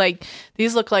 Yeah. Like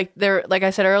these look like they're, like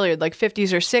I said earlier, like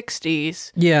 50s or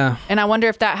 60s. Yeah. And I wonder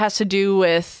if that has to do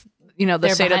with, the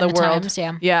They're state of the world. times,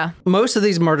 Yeah. Most of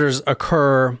these murders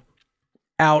occur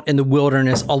out in the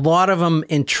wilderness, a lot of them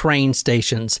in train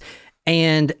stations.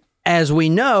 And as we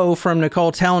know from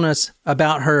Nicole telling us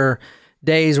about her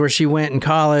days where she went in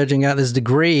college and got this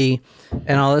degree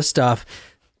and all this stuff,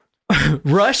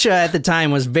 Russia at the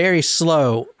time was very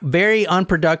slow, very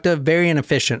unproductive, very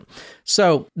inefficient.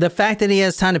 So the fact that he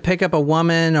has time to pick up a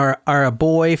woman or a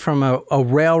boy from a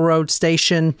railroad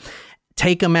station,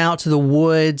 take them out to the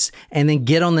woods, and then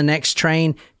get on the next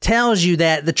train tells you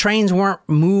that the trains weren't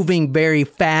moving very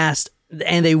fast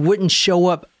and they wouldn't show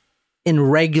up in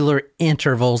regular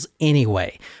intervals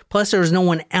anyway. Plus, there was no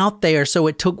one out there, so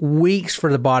it took weeks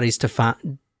for the bodies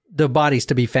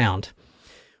to be found.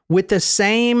 With the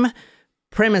same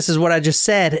premise as what I just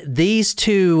said, these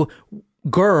two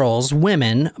girls,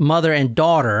 women, mother and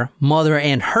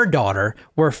her daughter,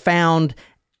 were found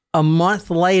a month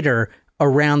later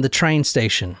around the train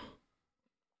station.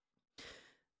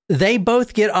 They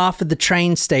both get off at the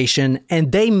train station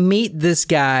and they meet this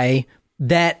guy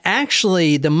that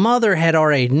actually the mother had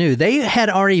already knew. They had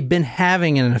already been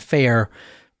having an affair.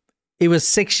 It was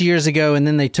 6 years ago, and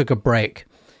then they took a break.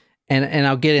 And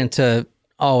I'll get into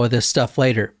all of this stuff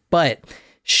later. But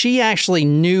she actually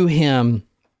knew him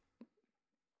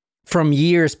from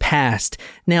years past.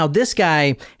 Now, this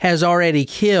guy has already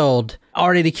killed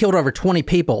over 20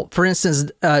 people. For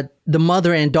instance, the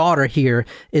mother and daughter here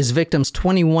is victims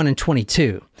 21 and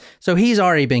 22. So he's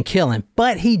already been killing.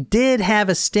 But he did have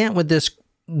a stint with this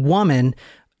woman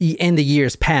in the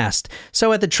years past.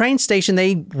 So at the train station,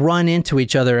 they run into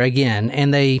each other again,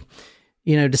 and they,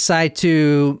 decide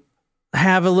to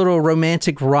have a little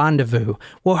romantic rendezvous.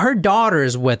 Well, her daughter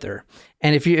is with her.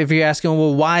 And if you're asking,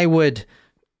 well, why would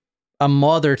a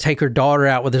mother take her daughter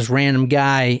out with this random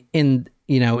guy in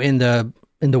the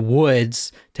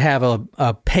woods to have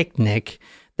a picnic?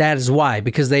 That is why,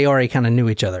 because they already kind of knew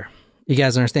each other. You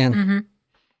guys understand? Mm-hmm.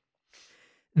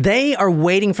 They are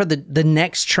waiting for the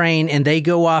next train, and they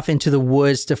go off into the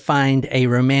woods to find a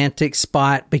romantic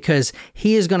spot because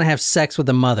he is going to have sex with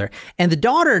the mother. And the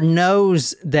daughter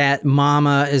knows that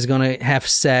mama is going to have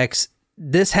sex.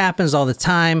 This happens all the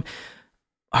time.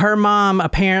 Her mom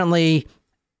apparently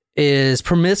is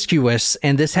promiscuous,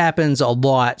 and this happens a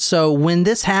lot. So when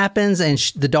this happens and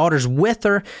the daughter's with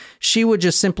her, she would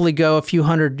just simply go a few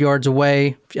hundred meters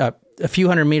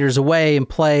away and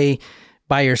play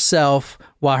by herself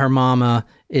while her mama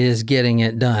is getting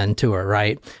it done to her,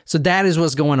 right? So that is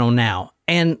what's going on now.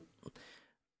 And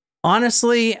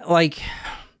honestly, like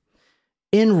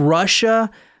in Russia,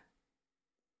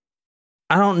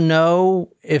 I don't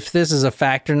know if this is a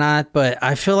fact or not, but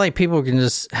I feel like people can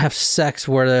just have sex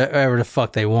wherever the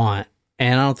fuck they want.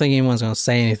 And I don't think anyone's going to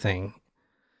say anything,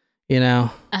 I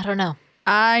don't know.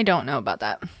 I don't know about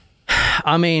that.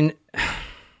 I mean,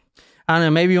 I don't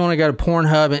know, maybe you want to go to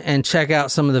Pornhub and check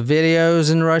out some of the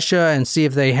videos in Russia and see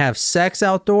if they have sex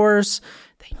outdoors.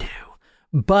 They do.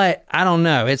 But I don't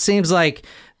know. It seems like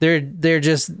they're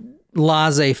just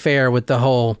laissez-faire with the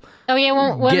whole... Oh, yeah.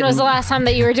 When was the last time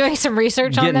that you were doing some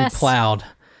research on this? Getting plowed.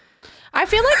 I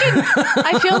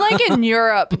feel like in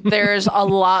Europe, there's a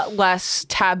lot less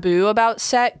taboo about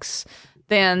sex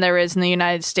than there is in the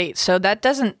United States. So that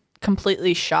doesn't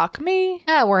completely shock me.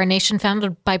 Yeah, we're a nation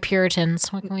founded by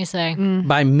Puritans. What can we say?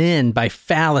 By men, by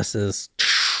phalluses.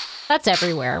 That's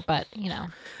everywhere, but,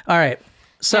 All right.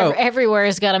 So everywhere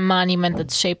has got a monument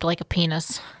that's shaped like a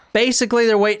penis. Basically,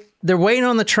 they're waiting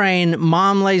on the train.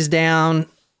 Mom lays down.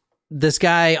 This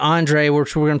guy, Andrei,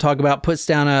 which we're going to talk about, puts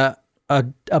down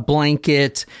a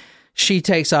blanket. She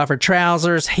takes off her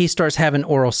trousers. He starts having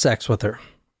oral sex with her.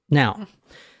 Now,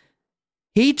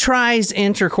 he tries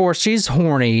intercourse. She's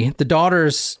horny. The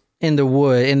daughter's in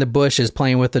the bushes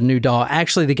playing with a new doll.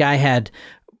 Actually, the guy had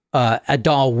a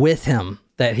doll with him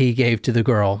that he gave to the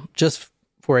girl just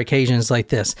for occasions like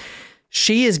this.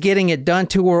 She is getting it done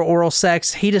to her, oral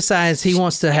sex. He decides he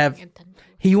wants to have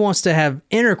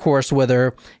intercourse with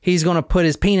her. He's going to put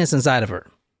his penis inside of her,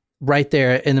 right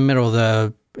there in the middle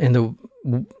of the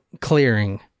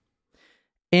clearing.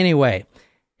 Anyway,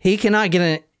 he cannot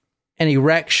get an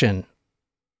erection.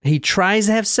 He tries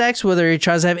to have sex with her. He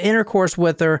tries to have intercourse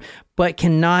with her, but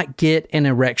cannot get an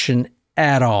erection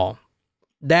at all.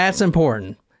 That's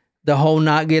important. The whole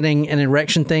not getting an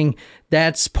erection thing,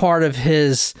 that's part of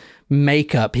his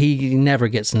makeup. He never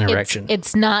gets an erection.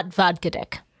 It's not vodka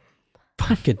dick.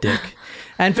 Vodka dick.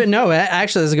 And no,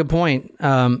 actually, that's a good point.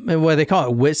 What they call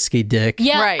it, whiskey dick.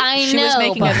 Yeah, right. I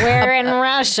know, but we're in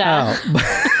Russia.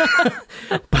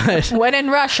 Oh. But when in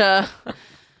Russia,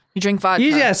 you drink vodka. You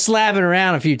just gotta slap it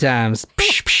around a few times.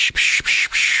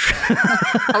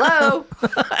 Hello.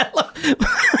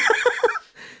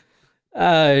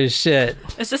 Oh, shit.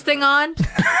 Is this thing on?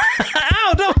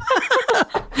 Ow, don't.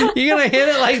 You gonna hit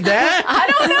it like that? I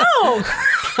don't know.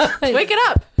 Wake it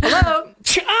up. Hello.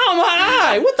 Oh, my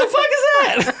eye. What the fuck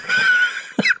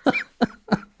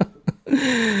is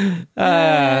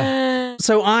that?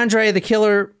 So Andrei, the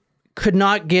killer, could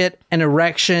not get an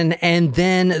erection. And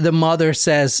then the mother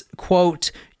says,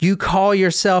 quote, "You call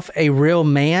yourself a real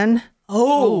man?"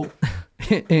 Oh.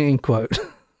 End quote.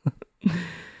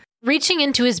 Reaching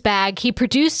into his bag, he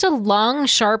produced a long,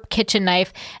 sharp kitchen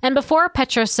knife, and before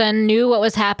Petrosen knew what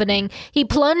was happening, he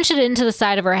plunged it into the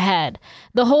side of her head.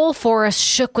 The whole forest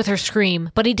shook with her scream,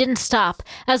 but he didn't stop.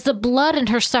 As the blood and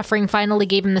her suffering finally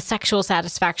gave him the sexual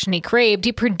satisfaction he craved,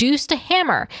 he produced a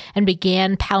hammer and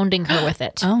began pounding her with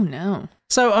it. Oh, no.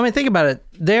 So, I mean, think about it.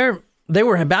 They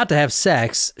were about to have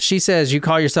sex. She says, "You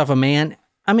call yourself a man?"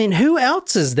 I mean, who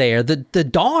else is there? The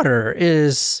daughter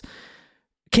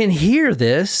can hear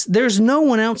this. There's no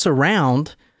one else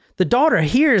around. The daughter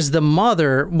hears the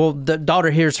mother, well, the daughter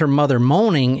hears her mother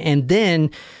moaning, and then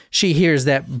she hears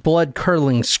that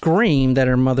blood-curdling scream that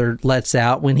her mother lets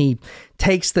out when he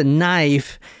takes the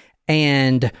knife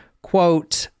and,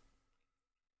 quote,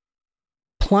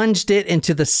 plunged it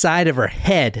into the side of her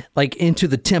head, like into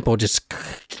the temple, just,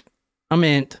 I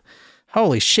mean,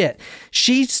 holy shit.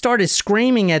 She started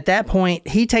screaming at that point.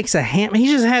 He takes a hammer. He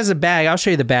just has a bag. I'll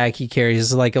show you the bag he carries.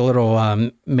 It's like a little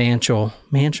satchel?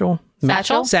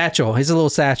 Satchel. He's a little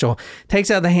satchel.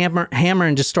 Takes out the hammer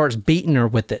and just starts beating her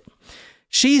with it.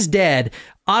 She's dead.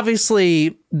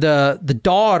 Obviously, the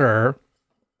daughter,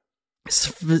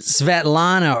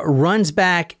 Svetlana, runs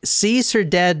back, sees her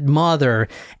dead mother,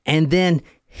 and then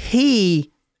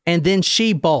she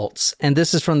bolts. And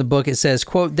this is from the book. It says,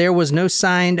 quote, there was no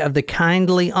sign of the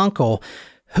kindly uncle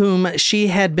whom she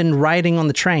had been riding on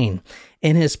the train.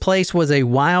 In his place was a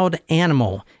wild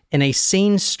animal. In a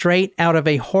scene straight out of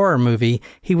a horror movie,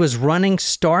 he was running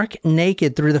stark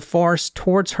naked through the forest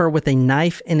towards her with a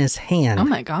knife in his hand. Oh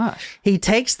my gosh. He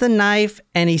takes the knife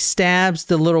and he stabs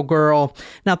the little girl.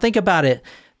 Now think about it.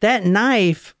 That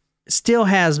knife still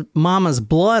has mama's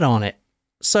blood on it.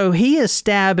 So he is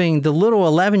stabbing the little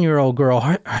 11-year-old girl,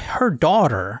 her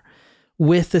daughter,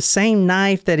 with the same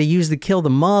knife that he used to kill the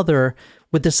mother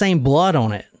with the same blood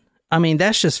on it. I mean,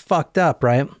 that's just fucked up,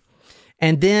 right?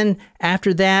 And then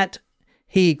after that,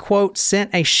 he, quote,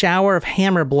 sent a shower of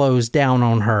hammer blows down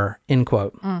on her, end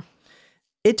quote.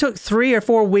 It took 3 or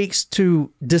 4 weeks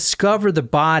to discover the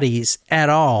bodies at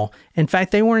all. In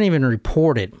fact, they weren't even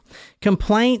reported.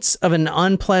 Complaints of an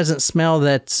unpleasant smell,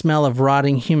 that smell of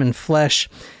rotting human flesh,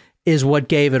 is what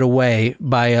gave it away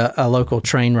by a local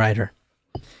train rider.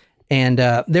 And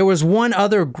there was one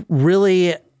other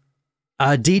really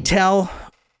detail,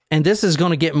 and this is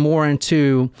going to get more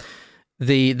into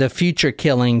the future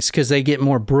killings because they get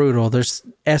more brutal. There's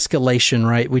escalation,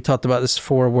 right? We talked about this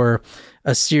before, where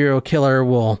a serial killer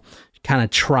will kind of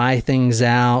try things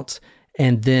out,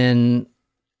 and then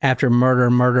after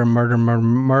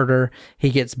murder, he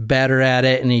gets better at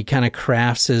it, and he kind of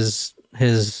crafts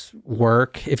his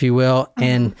work, if you will,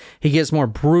 and he gets more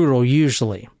brutal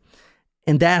usually.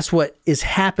 And that's what is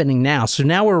happening now. So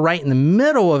now we're right in the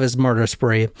middle of his murder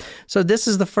spree. So this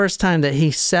is the first time that he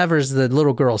severs the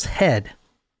little girl's head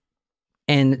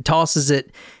and tosses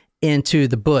it into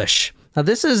the bush. Now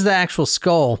this is the actual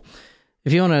skull.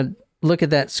 If you want to look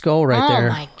at that skull right there.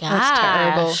 Oh my gosh. That's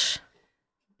terrible.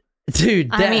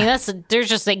 Dude, I mean, there's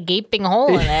just a gaping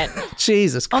hole in it.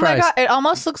 Jesus Christ. Oh my God. It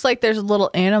almost looks like there's a little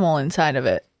animal inside of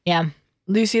it. Yeah.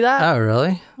 Do you see that? Oh,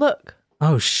 really? Look.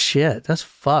 Oh, shit. That's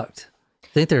fucked.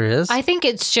 Think there is? I think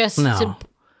it's just No.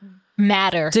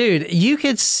 matter. Dude, you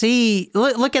could see,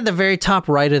 look at the very top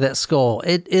right of that skull.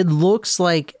 It looks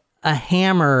like a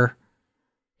hammer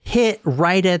hit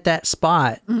right at that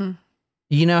spot.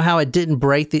 You know how it didn't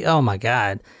break oh my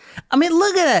God. I mean,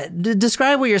 look at that.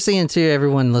 Describe what you're seeing to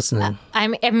everyone listening. I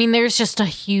mean, there's just a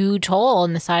huge hole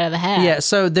in the side of the head. Yeah,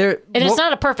 so there... And it's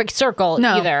not a perfect circle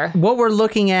either. What we're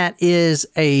looking at is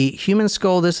a human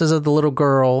skull. This is of the little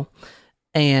girl.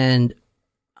 And,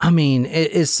 I mean,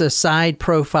 it's a side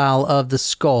profile of the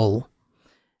skull.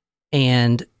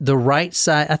 And the right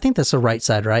side... I think that's the right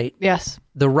side, right? Yes.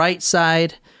 The right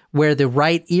side, where the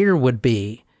right ear would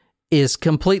be, is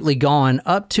completely gone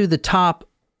up to the top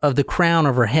of the crown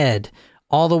of her head,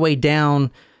 all the way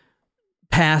down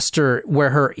past her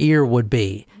where her ear would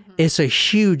be. It's a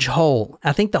huge hole.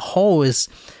 I think the hole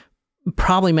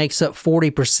probably makes up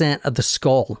 40% of the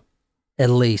skull,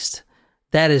 at least.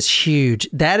 That is huge.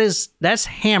 That's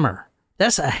hammer.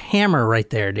 That's a hammer right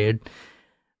there, dude.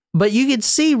 But you can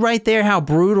see right there how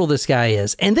brutal this guy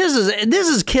is. And this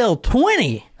is kill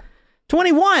 21,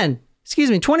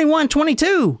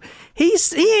 22. He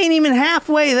ain't even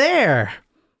halfway there.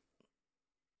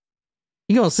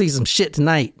 You're going to see some shit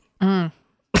tonight. I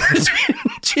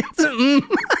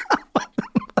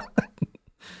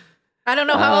don't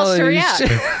know how else to react.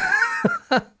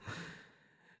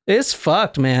 It's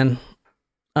fucked, man.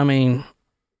 I mean,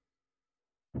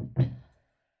 what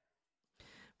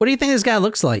do you think this guy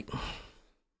looks like?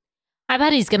 I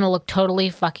bet he's going to look totally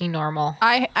fucking normal.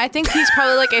 I think he's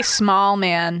probably like a small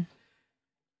man.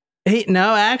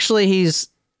 Actually,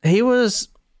 he was...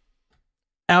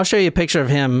 I'll show you a picture of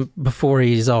him before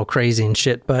he's all crazy and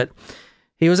shit, but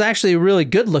he was actually a really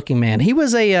good looking man. He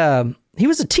was a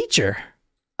teacher.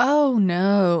 Oh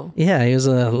no. Yeah, he was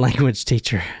a language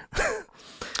teacher.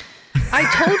 I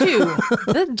told you,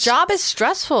 the job is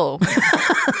stressful.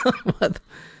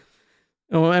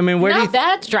 Well, I mean, Not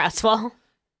that stressful.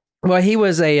 Well, he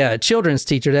was a children's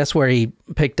teacher. That's where he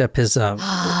picked up his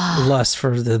lust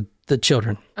for the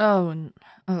children. Oh.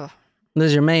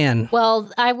 There's your man.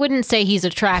 Well, I wouldn't say he's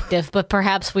attractive, but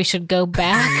perhaps we should go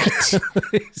back.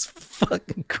 He's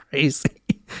fucking crazy.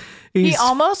 He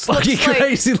almost looks like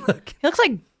crazy looking. He looks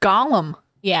like Gollum.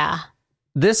 Yeah.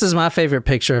 This is my favorite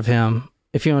picture of him,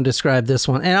 if you want to describe this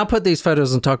one. And I'll put these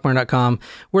photos on talkmore.com.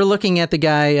 We're looking at the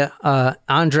guy,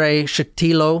 Andrei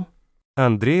Chikatilo.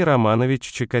 Андрей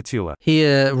Романович Чикатило. He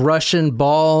Russian,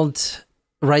 bald,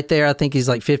 right there. I think he's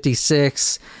like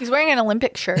 56. He's wearing an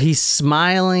Olympic shirt. He's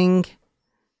smiling.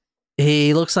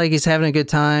 He looks like he's having a good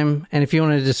time. And if you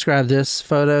want to describe this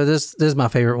photo, this is my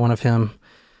favorite one of him.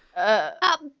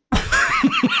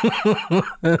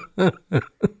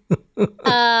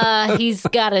 He's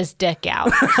got his dick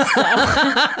out.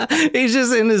 So. He's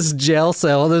just in his jail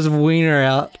cell with his wiener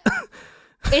out.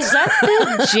 Is that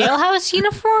the jailhouse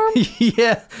uniform?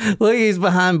 Yeah. Look, he's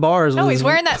behind bars. No, he's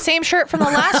wearing that same shirt from the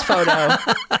last photo.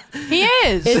 He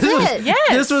is. Is it? Yes.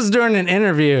 This was during an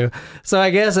interview. So I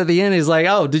guess at the end, he's like,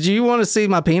 oh, did you want to see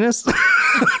my penis?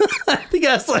 The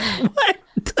guy's like, what?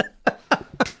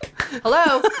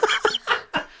 Hello.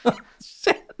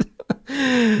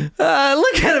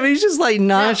 Look at him. He's just like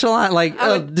nonchalant. Like,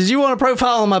 did you want a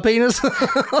profile on my penis?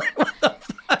 Like, what the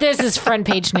fuck? This is front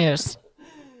page news.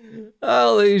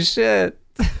 Holy shit.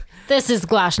 This is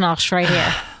Glasnost right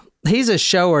here. He's a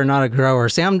shower, not a grower.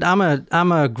 See, I'm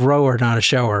a grower, not a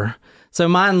shower. So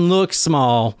mine looks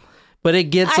small, but it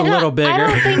gets a little bigger.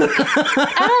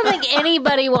 I don't think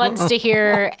anybody wants to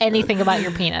hear anything about your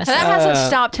penis. That hasn't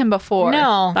stopped him before. No.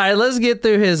 All right, let's get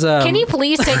through his... Can you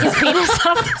please take his penis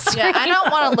off the screen? Yeah, I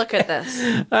don't want to look at this.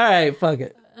 All right, fuck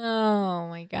it. Oh,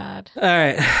 my God.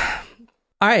 All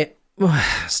right.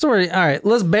 Story. All right,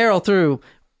 let's barrel through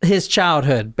his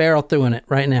childhood. Barrel through in it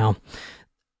right now.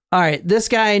 All right, this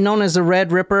guy known as the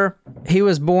Red Ripper, he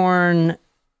was born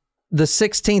the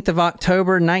 16th of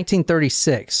October,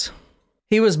 1936.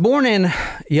 He was born in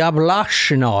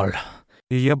Yablachnoy,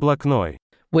 Яблокной.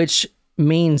 which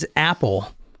means apple.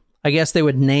 I guess they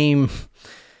would name,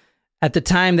 at the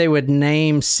time, they would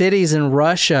name cities in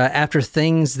Russia after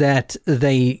things that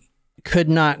they could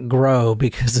not grow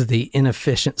because of the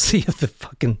inefficiency of the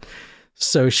fucking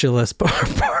Socialist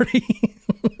Party.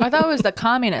 I thought it was the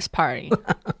Communist Party.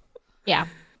 Yeah.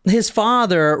 His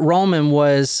father, Roman,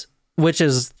 which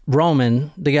is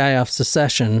Roman, the guy off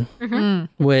Secession,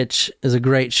 which is a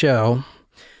great show.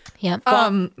 Yep.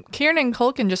 Kieran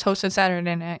Culkin just hosted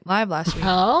Saturday Night Live last week.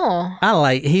 Oh.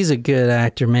 He's a good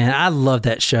actor, man. I love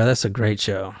that show. That's a great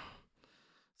show.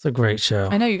 It's a great show.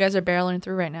 I know you guys are barreling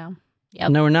through right now.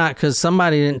 Yep. No, we're not, because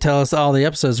somebody didn't tell us all the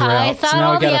episodes were out. I thought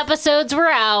all the episodes were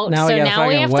out, now so we now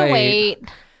we have to wait.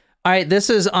 All right, this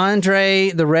is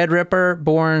Andrei the Red Ripper,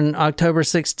 born October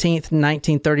 16th,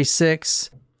 1936.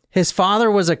 His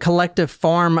father was a collective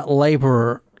farm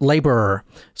laborer.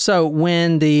 So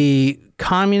when the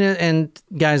communist, and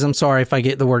guys, I'm sorry if I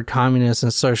get the word communist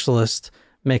and socialist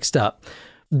mixed up.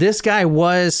 This guy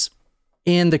was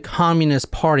in the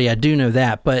Communist Party. I do know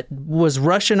that, but was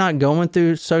Russia not going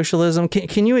through socialism?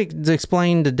 Can you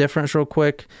explain the difference real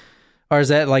quick? Or is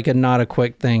that like not a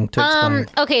quick thing to explain?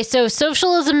 Okay, so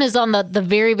socialism is on the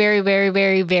very, very, very,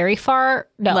 very, very far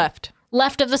left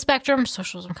of the spectrum.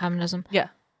 Socialism, communism. Yeah.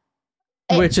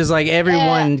 Which is like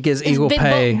everyone gets equal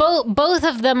pay. Both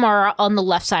of them are on the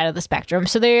left side of the spectrum,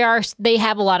 so they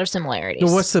have a lot of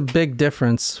similarities. What's the big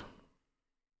difference?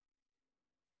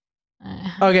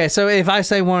 Okay, so if I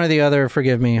say one or the other,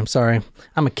 forgive me. I'm sorry.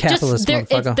 I'm a capitalist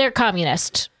motherfucker. They're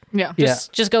communist. Yeah.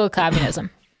 Just go with communism.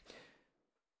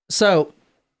 So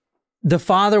the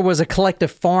father was a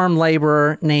collective farm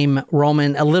laborer named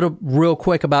Roman. Real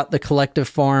quick about the collective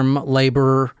farm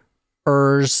laborers.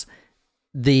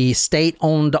 The state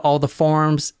owned all the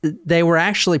farms. They were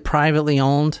actually privately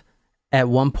owned at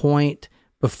one point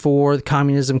before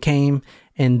communism came,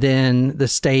 and then the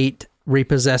state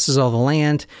repossesses all the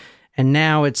land. And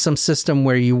now it's some system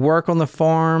where you work on the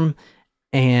farm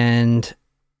and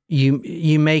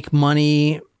you make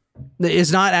money.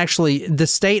 It's not actually, the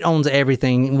state owns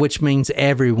everything, which means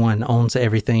everyone owns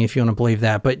everything, if you want to believe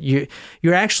that. But you're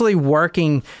actually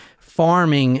working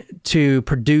farming to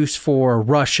produce for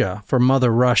Russia, for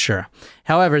Mother Russia.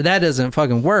 However, that doesn't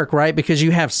fucking work, right? Because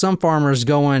you have some farmers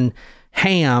going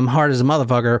ham, hard as a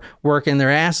motherfucker, working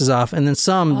their asses off, and then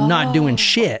some not doing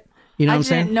shit. You know what I'm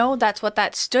saying? I didn't know that's what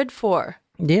that stood for.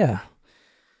 Yeah.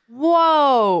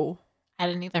 Whoa. I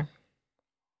didn't either.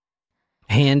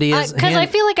 Handy as... Because I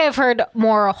feel like I've heard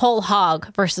more whole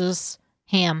hog versus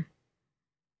ham.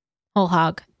 Whole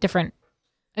hog, different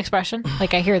expression.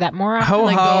 Like I hear that more often. Whole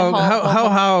like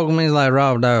hog means like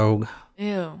raw dog.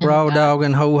 Ew. Raw dog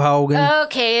and whole hog.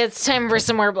 Okay, it's time for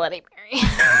some more Bloody Mary.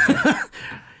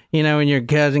 You know, when your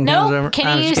cousin comes Nope, over. can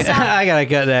I'm you just kidding. stop? I gotta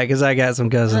cut that because I got some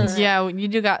cousins, Yeah, you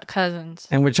do got cousins.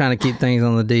 and we're trying to keep things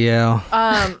on the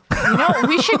DL.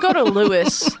 We should go to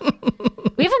Lewis.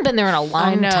 We haven't been there in a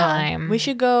long time. We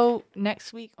should go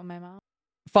next week on my mom.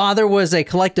 Father was a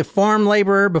collective farm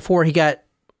laborer before he got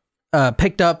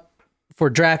picked up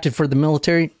drafted for the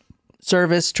military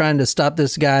service, trying to stop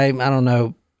this guy. I don't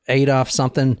know, Adolf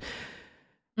something.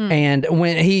 And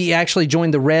when he actually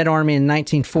joined the Red Army in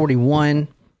 1941,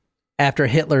 after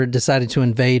Hitler decided to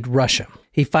invade Russia.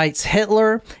 He fights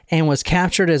Hitler and was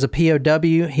captured as a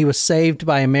POW. He was saved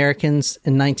by Americans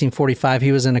in 1945.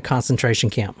 He was in a concentration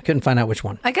camp. I couldn't find out which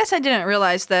one. I guess I didn't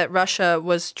realize that Russia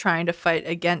was trying to fight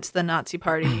against the Nazi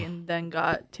party and then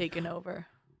got taken over.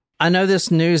 I know this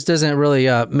news doesn't really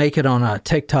make it on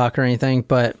TikTok or anything,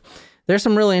 but there's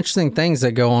some really interesting things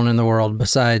that go on in the world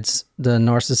besides the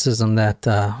narcissism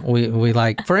that we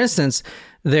like. For instance,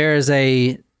 there's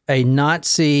a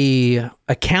Nazi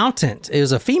accountant. It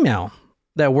was a female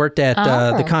that worked at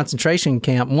the concentration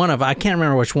camp. I can't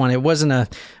remember which one. It wasn't a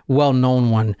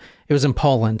well-known one. It was in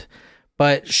Poland.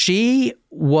 But she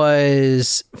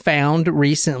was found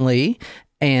recently,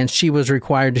 and she was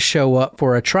required to show up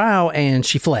for a trial, and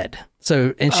she fled.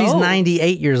 And she's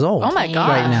 98 years old. Oh, my God.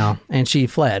 Right now, and she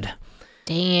fled.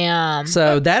 Damn.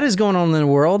 So that is going on in the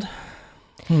world.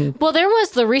 Well, there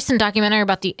was the recent documentary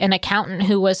about an accountant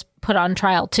who was put on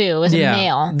trial too. It was a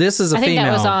male. This is a female. I think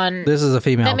that was on. This is a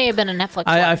female. That may have been a Netflix.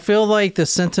 I feel like the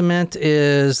sentiment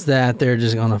is that they're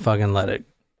just gonna fucking let it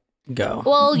go.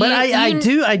 Well, but I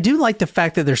do like the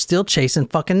fact that they're still chasing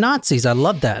fucking Nazis. I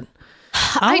love that.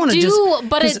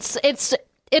 But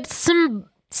it's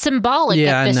symbolic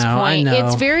at this point. I know.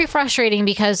 It's very frustrating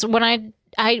because when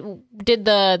I did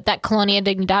that Colonia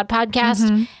Dignidad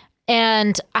podcast.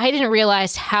 And I didn't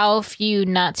realize how few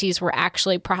Nazis were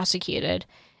actually prosecuted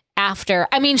after.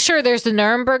 I mean, sure, there's the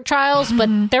Nuremberg trials, but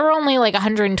there were only like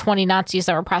 120 Nazis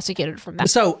that were prosecuted from that.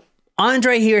 So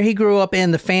Andrei here, he grew up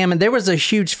in the famine. There was a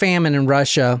huge famine in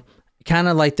Russia, kind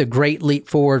of like the Great Leap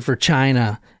Forward for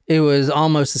China. It was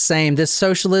almost the same. This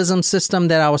socialism system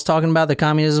that I was talking about, the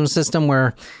communism system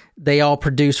where they all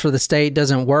produce for the state,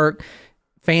 doesn't work.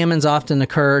 Famines often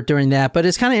occur during that. But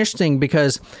it's kind of interesting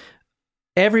because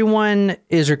everyone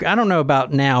is, I don't know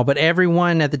about now, but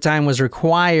everyone at the time was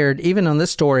required, even on this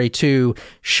story, to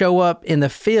show up in the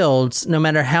fields, no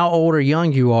matter how old or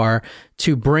young you are,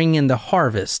 to bring in the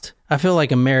harvest. I feel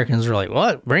like Americans are like,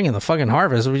 what? Bring in the fucking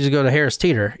harvest? We just go to Harris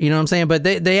Teeter. You know what I'm saying? But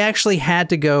they actually had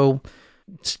to go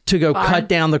cut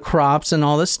down the crops and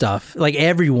all this stuff. Like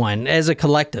everyone as a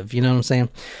collective, you know what I'm saying?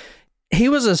 He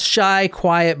was a shy,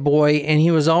 quiet boy, and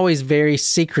he was always very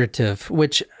secretive,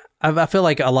 which I feel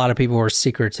like a lot of people were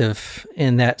secretive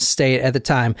in that state at the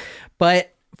time.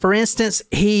 But for instance,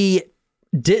 he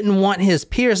didn't want his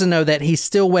peers to know that he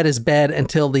still wet his bed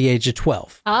until the age of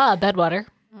 12. Bedwetter.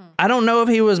 I don't know if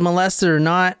he was molested or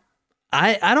not.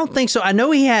 I don't think so. I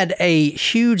know he had a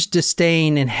huge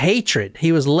disdain and hatred.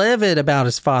 He was livid about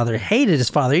his father, hated his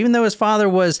father, even though his father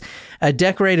was a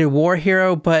decorated war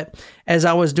hero. But as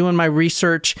I was doing my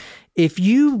research, if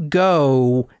you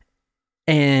go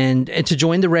and to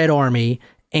join the Red Army,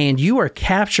 and you are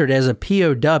captured as a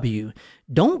POW,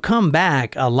 don't come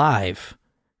back alive.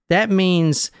 That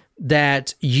means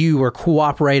that you are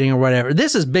cooperating or whatever.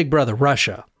 This is Big Brother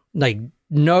Russia. Like,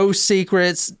 no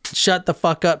secrets, shut the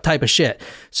fuck up type of shit.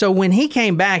 So when he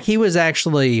came back, he was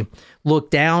actually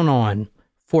looked down on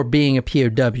for being a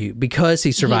POW because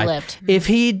he survived. He lived. If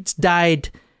he died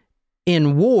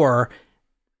in war,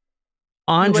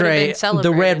 Andrei,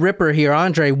 the Red Ripper here,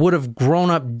 Andrei would have grown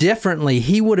up differently.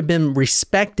 He would have been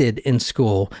respected in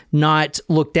school, not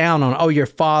looked down on. Oh, your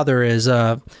father is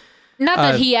a... Not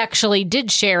that he actually did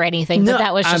share anything, but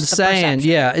that was just the perception.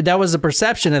 Yeah, that was the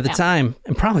perception at the time,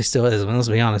 and probably still is, let's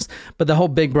be honest. But the whole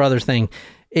Big Brother thing,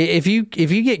 if you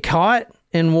get caught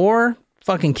in war,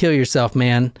 fucking kill yourself,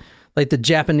 man. Like the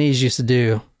Japanese used to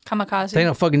do. Kamikaze. They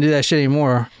don't fucking do that shit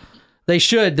anymore. They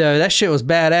should, though. That shit was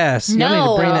badass. No, you need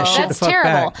to bring that shit that's the fuck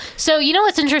terrible. back. So you know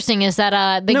what's interesting is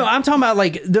that no, I'm talking about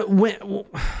like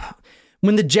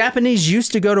when the Japanese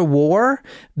used to go to war,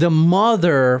 the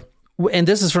mother, and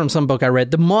this is from some book I read,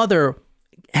 the mother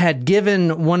had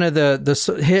given one of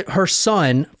her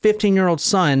son, 15-year-old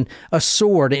son, a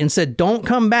sword and said, "Don't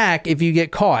come back if you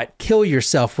get caught. Kill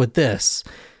yourself with this."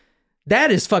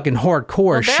 That is fucking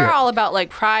hardcore shit. They're all about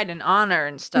like pride and honor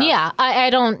and stuff. Yeah,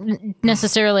 I don't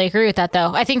necessarily agree with that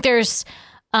though. I think there's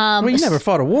well, you never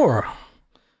fought a war.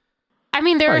 I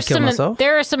mean, there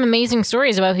are some amazing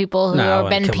stories about people who have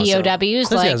been POWs,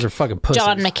 Those like guys are fucking pussies.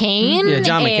 John McCain. Yeah,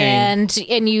 John McCain.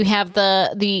 And you have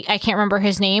the I can't remember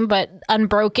his name, but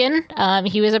Unbroken.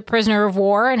 He was a prisoner of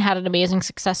war and had an amazing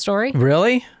success story.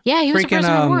 Really? Yeah, he was a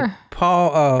prisoner of war.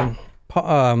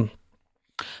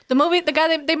 The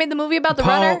guy they made the movie about the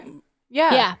runner.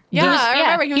 Yeah.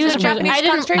 I remember he was a Japanese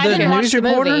concentration. I didn't watch the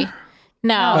reporter? movie.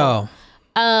 No.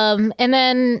 Oh. And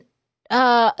then.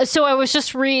 So I was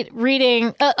just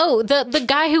reading. The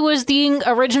guy who was the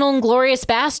original Inglorious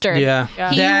Bastard. Yeah.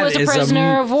 He was a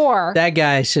prisoner of war. That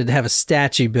guy should have a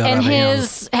statue built of him.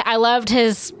 I loved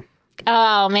his.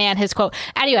 Oh man, his quote.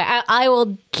 Anyway, I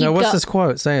will keep. Now, what's his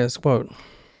quote? Say his quote.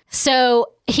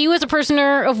 So he was a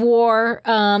prisoner of war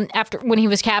after when he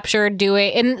was captured.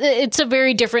 And it's a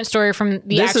very different story from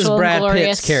the actual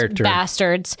Inglorious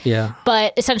Bastards. Yeah.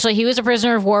 But essentially, he was a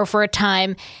prisoner of war for a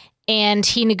time. And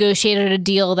he negotiated a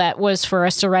deal that was for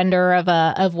a surrender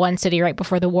of one city right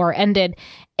before the war ended.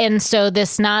 And so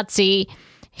this Nazi,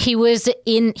 he was the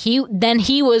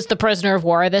prisoner of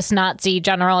war, this Nazi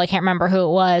general, I can't remember who it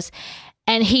was.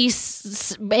 And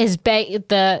he's begging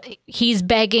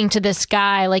to this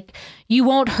guy, like, you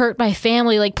won't hurt my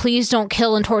family. Like, please don't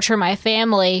kill and torture my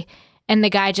family. And the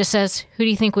guy just says, who do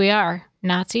you think we are?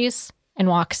 Nazis? And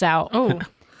walks out. Oh,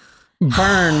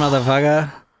 burn,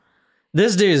 motherfucker.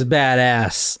 This dude is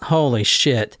badass. Holy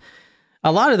shit.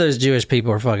 A lot of those Jewish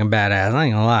people are fucking badass. I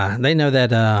ain't gonna lie. They know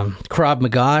that Krav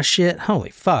Maga shit. Holy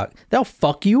fuck. They'll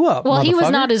fuck you up. Well, he was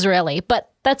not Israeli,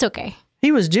 but that's okay.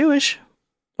 He was Jewish.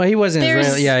 Well, he wasn't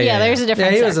Israeli. Yeah, there's a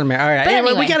difference. Yeah, he wasn't American. All right.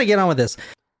 Anyway, we got to get on with this.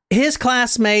 His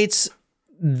classmates,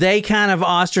 they kind of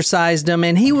ostracized him,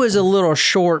 and he was a little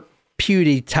short,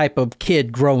 puny type of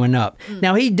kid growing up.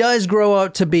 Now, he does grow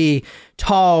up to be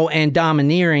tall and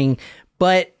domineering,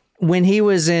 but when he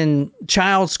was in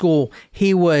child school,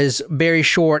 he was very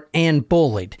short and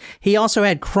bullied. He also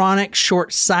had chronic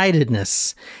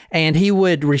short-sightedness, and he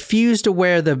would refuse to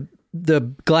wear the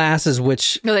glasses,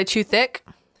 which... Are they too thick?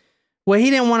 Well,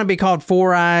 he didn't want to be called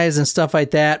Four Eyes and stuff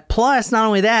like that. Plus, not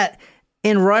only that,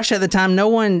 in Russia at the time, no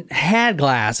one had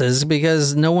glasses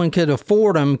because no one could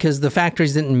afford them because the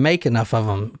factories didn't make enough of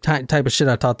them. Type of shit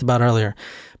I talked about earlier.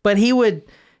 But he would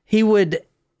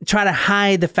try to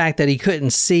hide the fact that he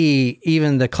couldn't see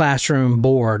even the classroom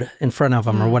board in front of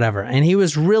him or whatever. And he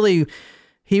was really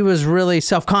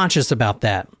self-conscious about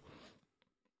that.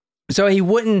 So he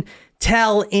wouldn't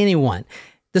tell anyone.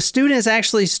 The students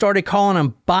actually started calling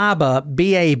him Baba,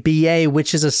 B-A-B-A,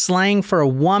 which is a slang for a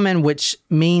woman, which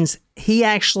means he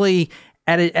actually,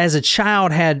 as a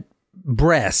child, had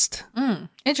breast.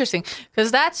 Interesting.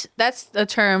 Because that's the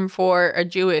term for a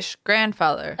Jewish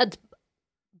grandfather.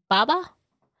 Baba?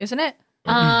 Isn't it?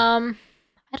 I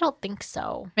don't think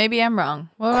so. Maybe I'm wrong.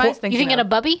 What am I thinking? You thinking of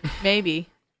Bubby? Maybe.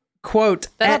 Quote.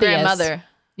 That's grandmother.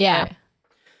 Yeah. Okay.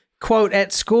 Quote,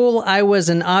 at school, I was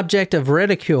an object of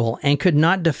ridicule and could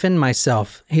not defend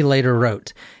myself, he later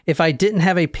wrote. If I didn't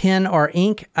have a pen or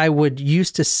ink, I would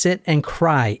used to sit and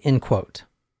cry, end quote.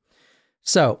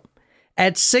 So,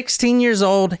 at 16 years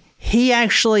old, he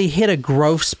actually hit a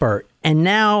growth spurt. And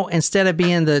now, instead of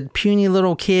being the puny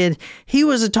little kid, he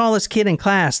was the tallest kid in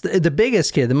class, the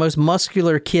biggest kid, the most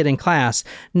muscular kid in class.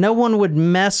 No one would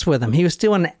mess with him. He was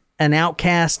still an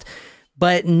outcast,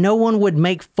 but no one would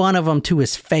make fun of him to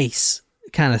his face,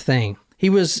 kind of thing. He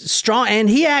was strong, and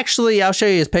he actually, I'll show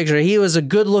you his picture, he was a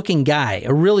good-looking guy,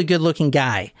 a really good-looking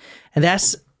guy. And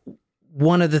that's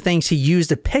one of the things he used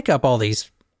to pick up all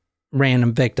these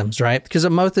random victims, right? Because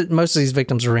most of these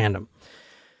victims are random.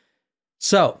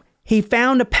 So, he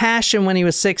found a passion when he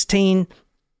was 16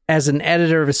 as an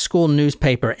editor of a school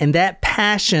newspaper, and that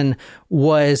passion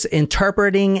was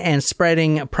interpreting and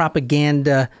spreading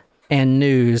propaganda and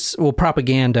news. Well,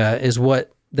 propaganda is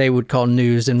what they would call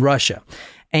news in Russia.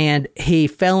 And he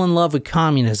fell in love with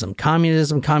communism.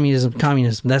 Communism.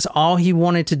 That's all he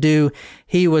wanted to do.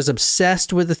 He was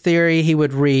obsessed with the theory. He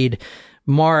would read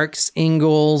Marx,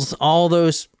 Engels, all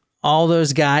those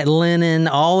guys, Lenin,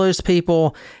 all those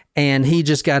people, and he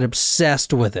just got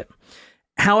obsessed with it.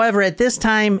 However, at this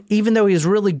time, even though he was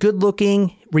really good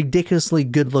looking, ridiculously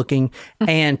good looking,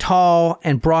 and tall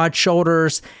and broad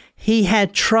shoulders, he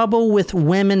had trouble with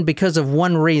women because of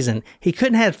one reason. He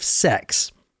couldn't have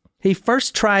sex. He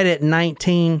first tried at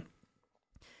 19.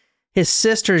 His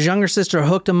younger sister,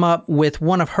 hooked him up with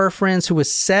one of her friends who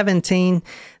was 17.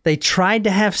 They tried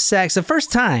to have sex the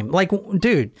first time. Like,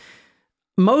 dude,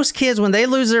 most kids, when they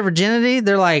lose their virginity,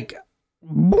 they're like,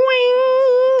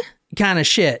 boing, kind of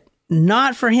shit.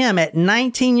 Not for him. At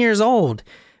 19 years old,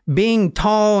 being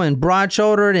tall and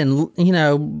broad-shouldered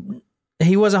and,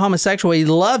 he wasn't homosexual. He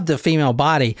loved the female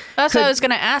body. That's what I was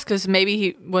going to ask, because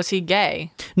maybe was he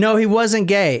gay? No, he wasn't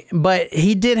gay, but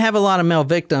he did have a lot of male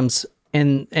victims.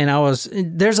 And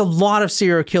there's a lot of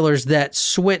serial killers that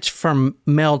switched from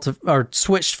female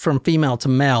to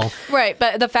male. Right.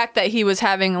 But the fact that he was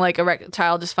having like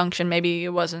erectile dysfunction, maybe it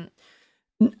wasn't.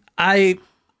 I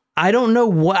don't know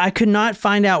what, I could not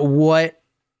find out what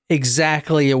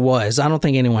exactly it was. I don't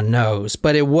think anyone knows,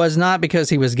 but it was not because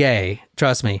he was gay,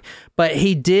 trust me. But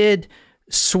he did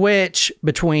switch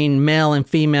between male and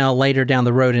female later down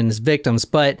the road in his victims.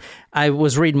 But I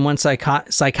was reading one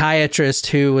psychiatrist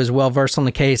who was well versed on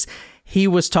the case. He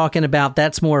was talking about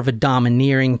that's more of a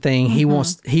domineering thing.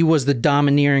 Mm-hmm. He was the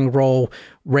domineering role,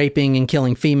 raping and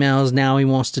killing females. Now he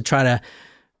wants to try to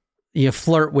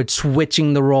flirt with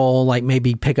switching the role, like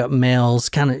maybe pick up males.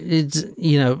 Kind of, it's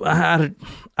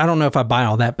I don't know if I buy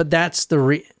all that, but that's the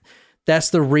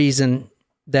reason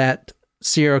that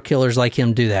serial killers like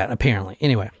him do that, apparently.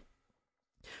 Anyway.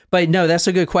 But no, that's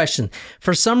a good question.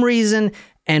 For some reason,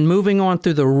 and moving on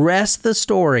through the rest of the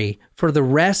story, for the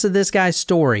rest of this guy's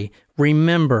story,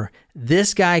 remember,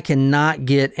 this guy cannot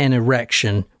get an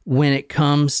erection when it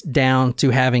comes down to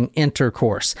having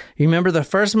intercourse. You remember the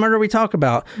first murder we talked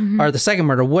about, or the second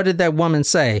murder, what did that woman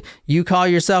say? You call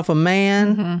yourself a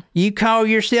man? Mm-hmm. You call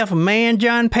yourself a man,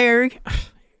 John Perry?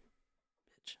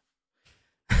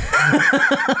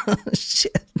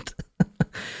 Shit.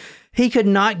 He could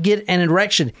not get an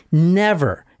erection.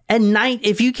 Never. At night,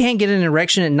 if you can't get an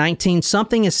erection at 19,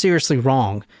 something is seriously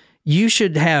wrong. You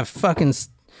should have fucking,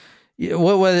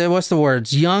 what's the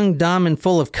words? Young, dumb, and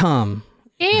full of cum.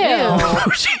 Ew. Oh,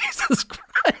 Jesus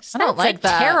Christ. I don't like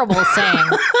that. Terrible saying.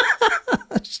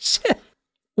 Shit.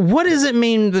 What does it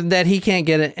mean that he can't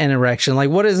get an erection? Like,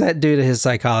 what does that do to his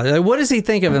psychology? Like, what does he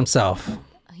think of himself?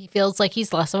 He feels like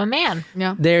he's less of a man.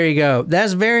 Yeah. There you go.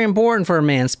 That's very important for a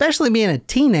man, especially being a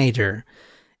teenager.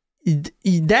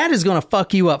 That is going to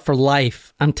fuck you up for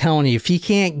life. I'm telling you, if you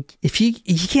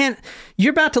can't,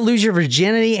 you're about to lose your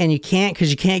virginity and you can't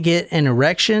because you can't get an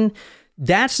erection.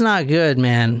 That's not good,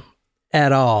 man,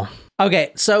 at all.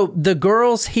 Okay, so the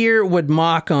girls here would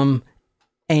mock him,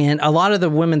 and a lot of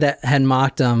the women that had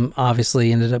mocked him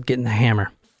obviously ended up getting the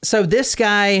hammer. So this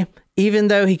guy, even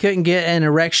though he couldn't get an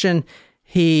erection,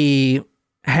 he's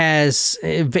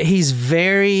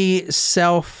very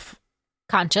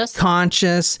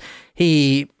conscious.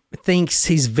 He thinks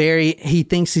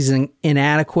he's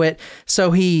inadequate.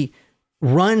 So he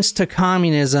runs to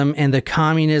communism and the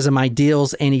communism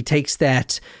ideals, and he takes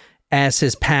that as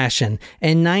his passion.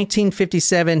 In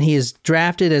 1957, he is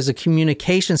drafted as a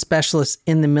communication specialist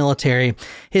in the military.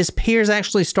 His peers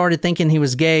actually started thinking he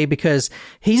was gay because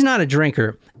he's not a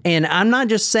drinker. And I'm not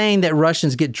just saying that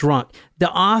Russians get drunk. The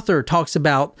author talks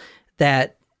about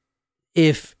that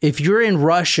if you're in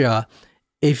Russia,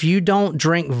 if you don't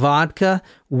drink vodka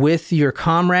with your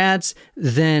comrades,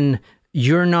 then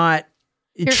you're not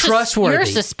trustworthy. You're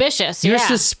suspicious. You're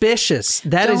suspicious.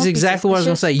 That is exactly what I was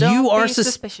going to say. You are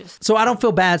suspicious. So I don't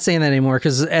feel bad saying that anymore,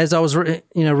 because as I was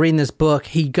reading this book,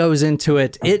 he goes into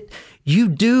it. You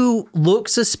do look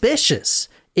suspicious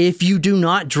if you do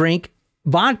not drink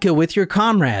vodka with your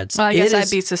comrades. Well, I guess I'd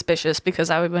be suspicious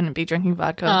because I wouldn't be drinking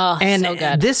vodka. Oh, and so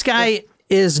good. This guy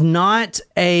is not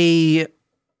a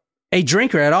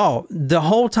drinker at all. The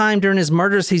whole time during his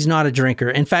murders, he's not a drinker.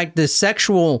 In fact, the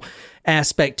sexual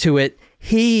aspect to it,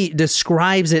 he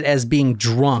describes it as being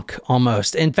drunk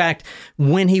almost. In fact,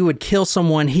 when he would kill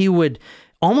someone, he would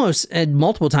almost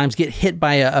multiple times get hit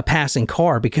by a passing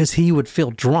car because he would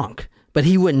feel drunk. But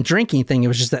he wouldn't drink anything. It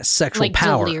was just that sexual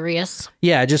power. Delirious.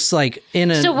 Yeah, just like in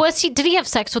a... So did he have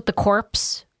sex with the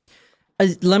corpse?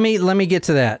 Let me get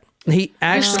to that. He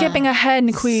actually... You're skipping ahead,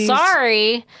 Queez.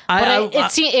 Sorry. But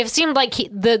it seemed like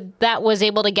that was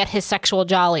able to get his sexual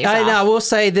jollies off. I will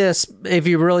say this, if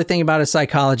you really think about his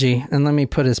psychology, and let me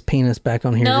put his penis back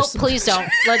on here. No, please don't.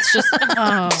 Let's just...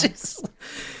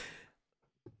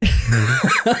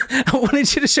 I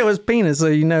wanted you to show his penis so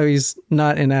you know he's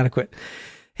not inadequate.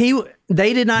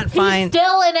 They did not find... He's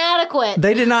still inadequate.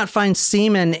 They did not find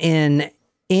semen in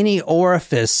any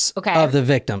orifice of the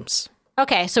victims.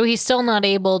 Okay, so he's still not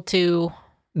able to...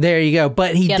 There you go.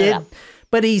 But he did... Up.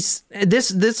 But this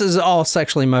is all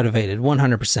sexually motivated,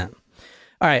 100%.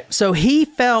 All right, so he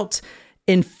felt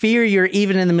inferior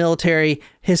even in the military.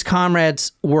 His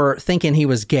comrades were thinking he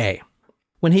was gay.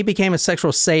 When he became a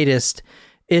sexual sadist,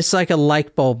 it's like a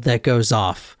light bulb that goes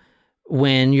off.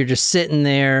 When you're just sitting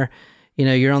there,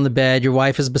 you're on the bed, your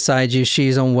wife is beside you,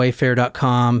 she's on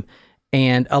Wayfair.com,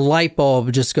 and a light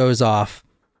bulb just goes off.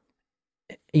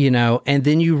 And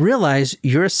then you realize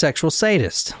you're a sexual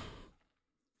sadist.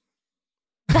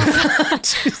 That's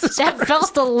That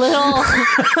felt a little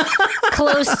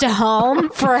close to home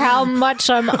for how much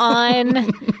I'm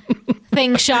on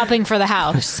things shopping for the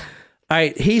house. All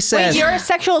right, he says... Wait, you're a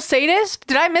sexual sadist?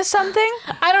 Did I miss something?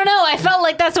 I don't know. I felt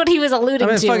like that's what he was alluding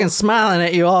I've to. been fucking smiling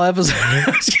at you all episode.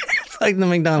 Like the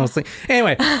McDonald's thing.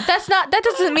 Anyway. That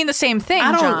doesn't mean the same thing,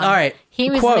 John. All right. He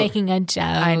was quote, making a joke.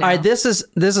 I know. All right, this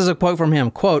is a quote from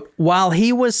him. Quote,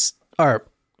 this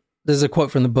is a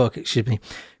quote from the book, excuse me.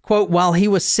 Quote, while he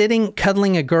was sitting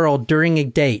cuddling a girl during a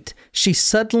date, she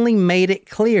suddenly made it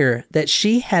clear that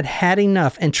she had had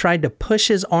enough and tried to push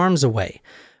his arms away.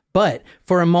 But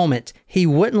for a moment, he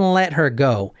wouldn't let her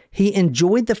go. He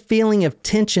enjoyed the feeling of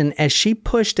tension as she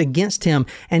pushed against him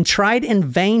and tried in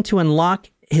vain to unlock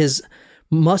his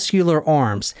muscular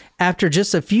arms. After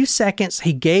just a few seconds,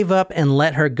 he gave up and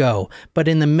let her go. But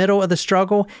in the middle of the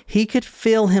struggle, he could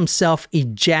feel himself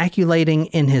ejaculating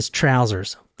in his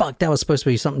trousers. Fuck, that was supposed to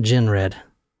be something Jen read.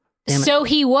 So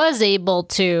he was able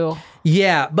to...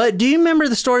 Yeah, but do you remember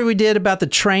the story we did about the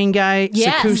train guy?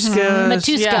 Yes.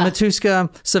 Matuska,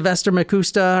 Sylvester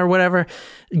Makusta or whatever.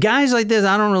 Guys like this,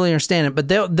 I don't really understand it, but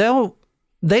they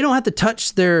don't have to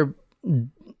touch their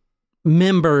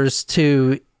members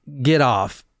to get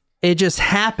off. It just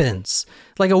happens.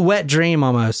 Like a wet dream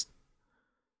almost.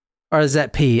 Or is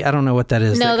that pee? I don't know what that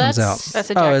is. No, that comes out.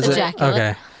 That's Oh, is it? ejaculate.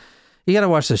 Okay. You got to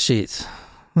watch the sheets.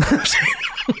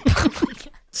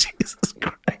 Jesus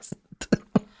Christ.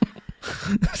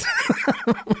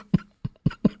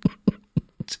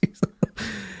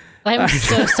 I'm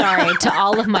so sorry to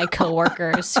all of my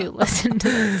coworkers who listen to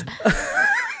this.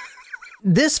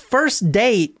 This first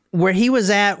date where he was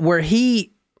at,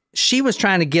 she was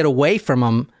trying to get away from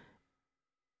him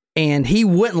and he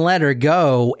wouldn't let her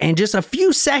go. And just a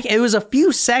few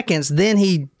seconds, then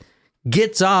he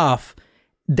gets off.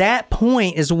 That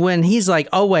point is when he's like,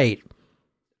 oh, wait,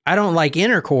 I don't like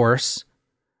intercourse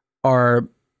or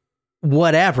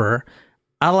whatever.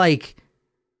 I like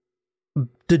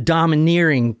the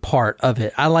domineering part of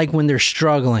it. I like when they're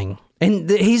struggling. And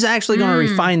he's actually going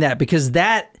to refine that because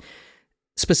that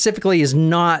specifically is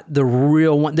not the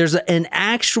real one. There's an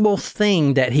actual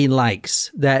thing that he likes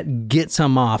that gets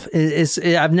him off.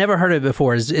 I've never heard of it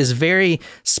before. It's very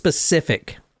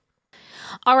specific.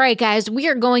 All right, guys, we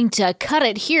are going to cut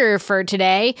it here for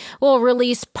today. We'll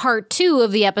release part 2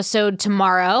 of the episode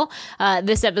tomorrow.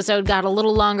 This episode got a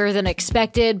little longer than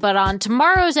expected, but on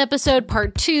tomorrow's episode,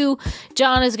 part 2,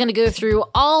 John is going to go through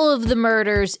all of the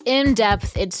murders in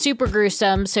depth. It's super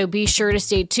gruesome, so be sure to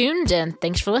stay tuned, and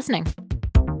thanks for listening.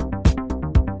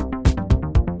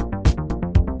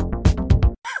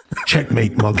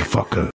 Checkmate, motherfucker.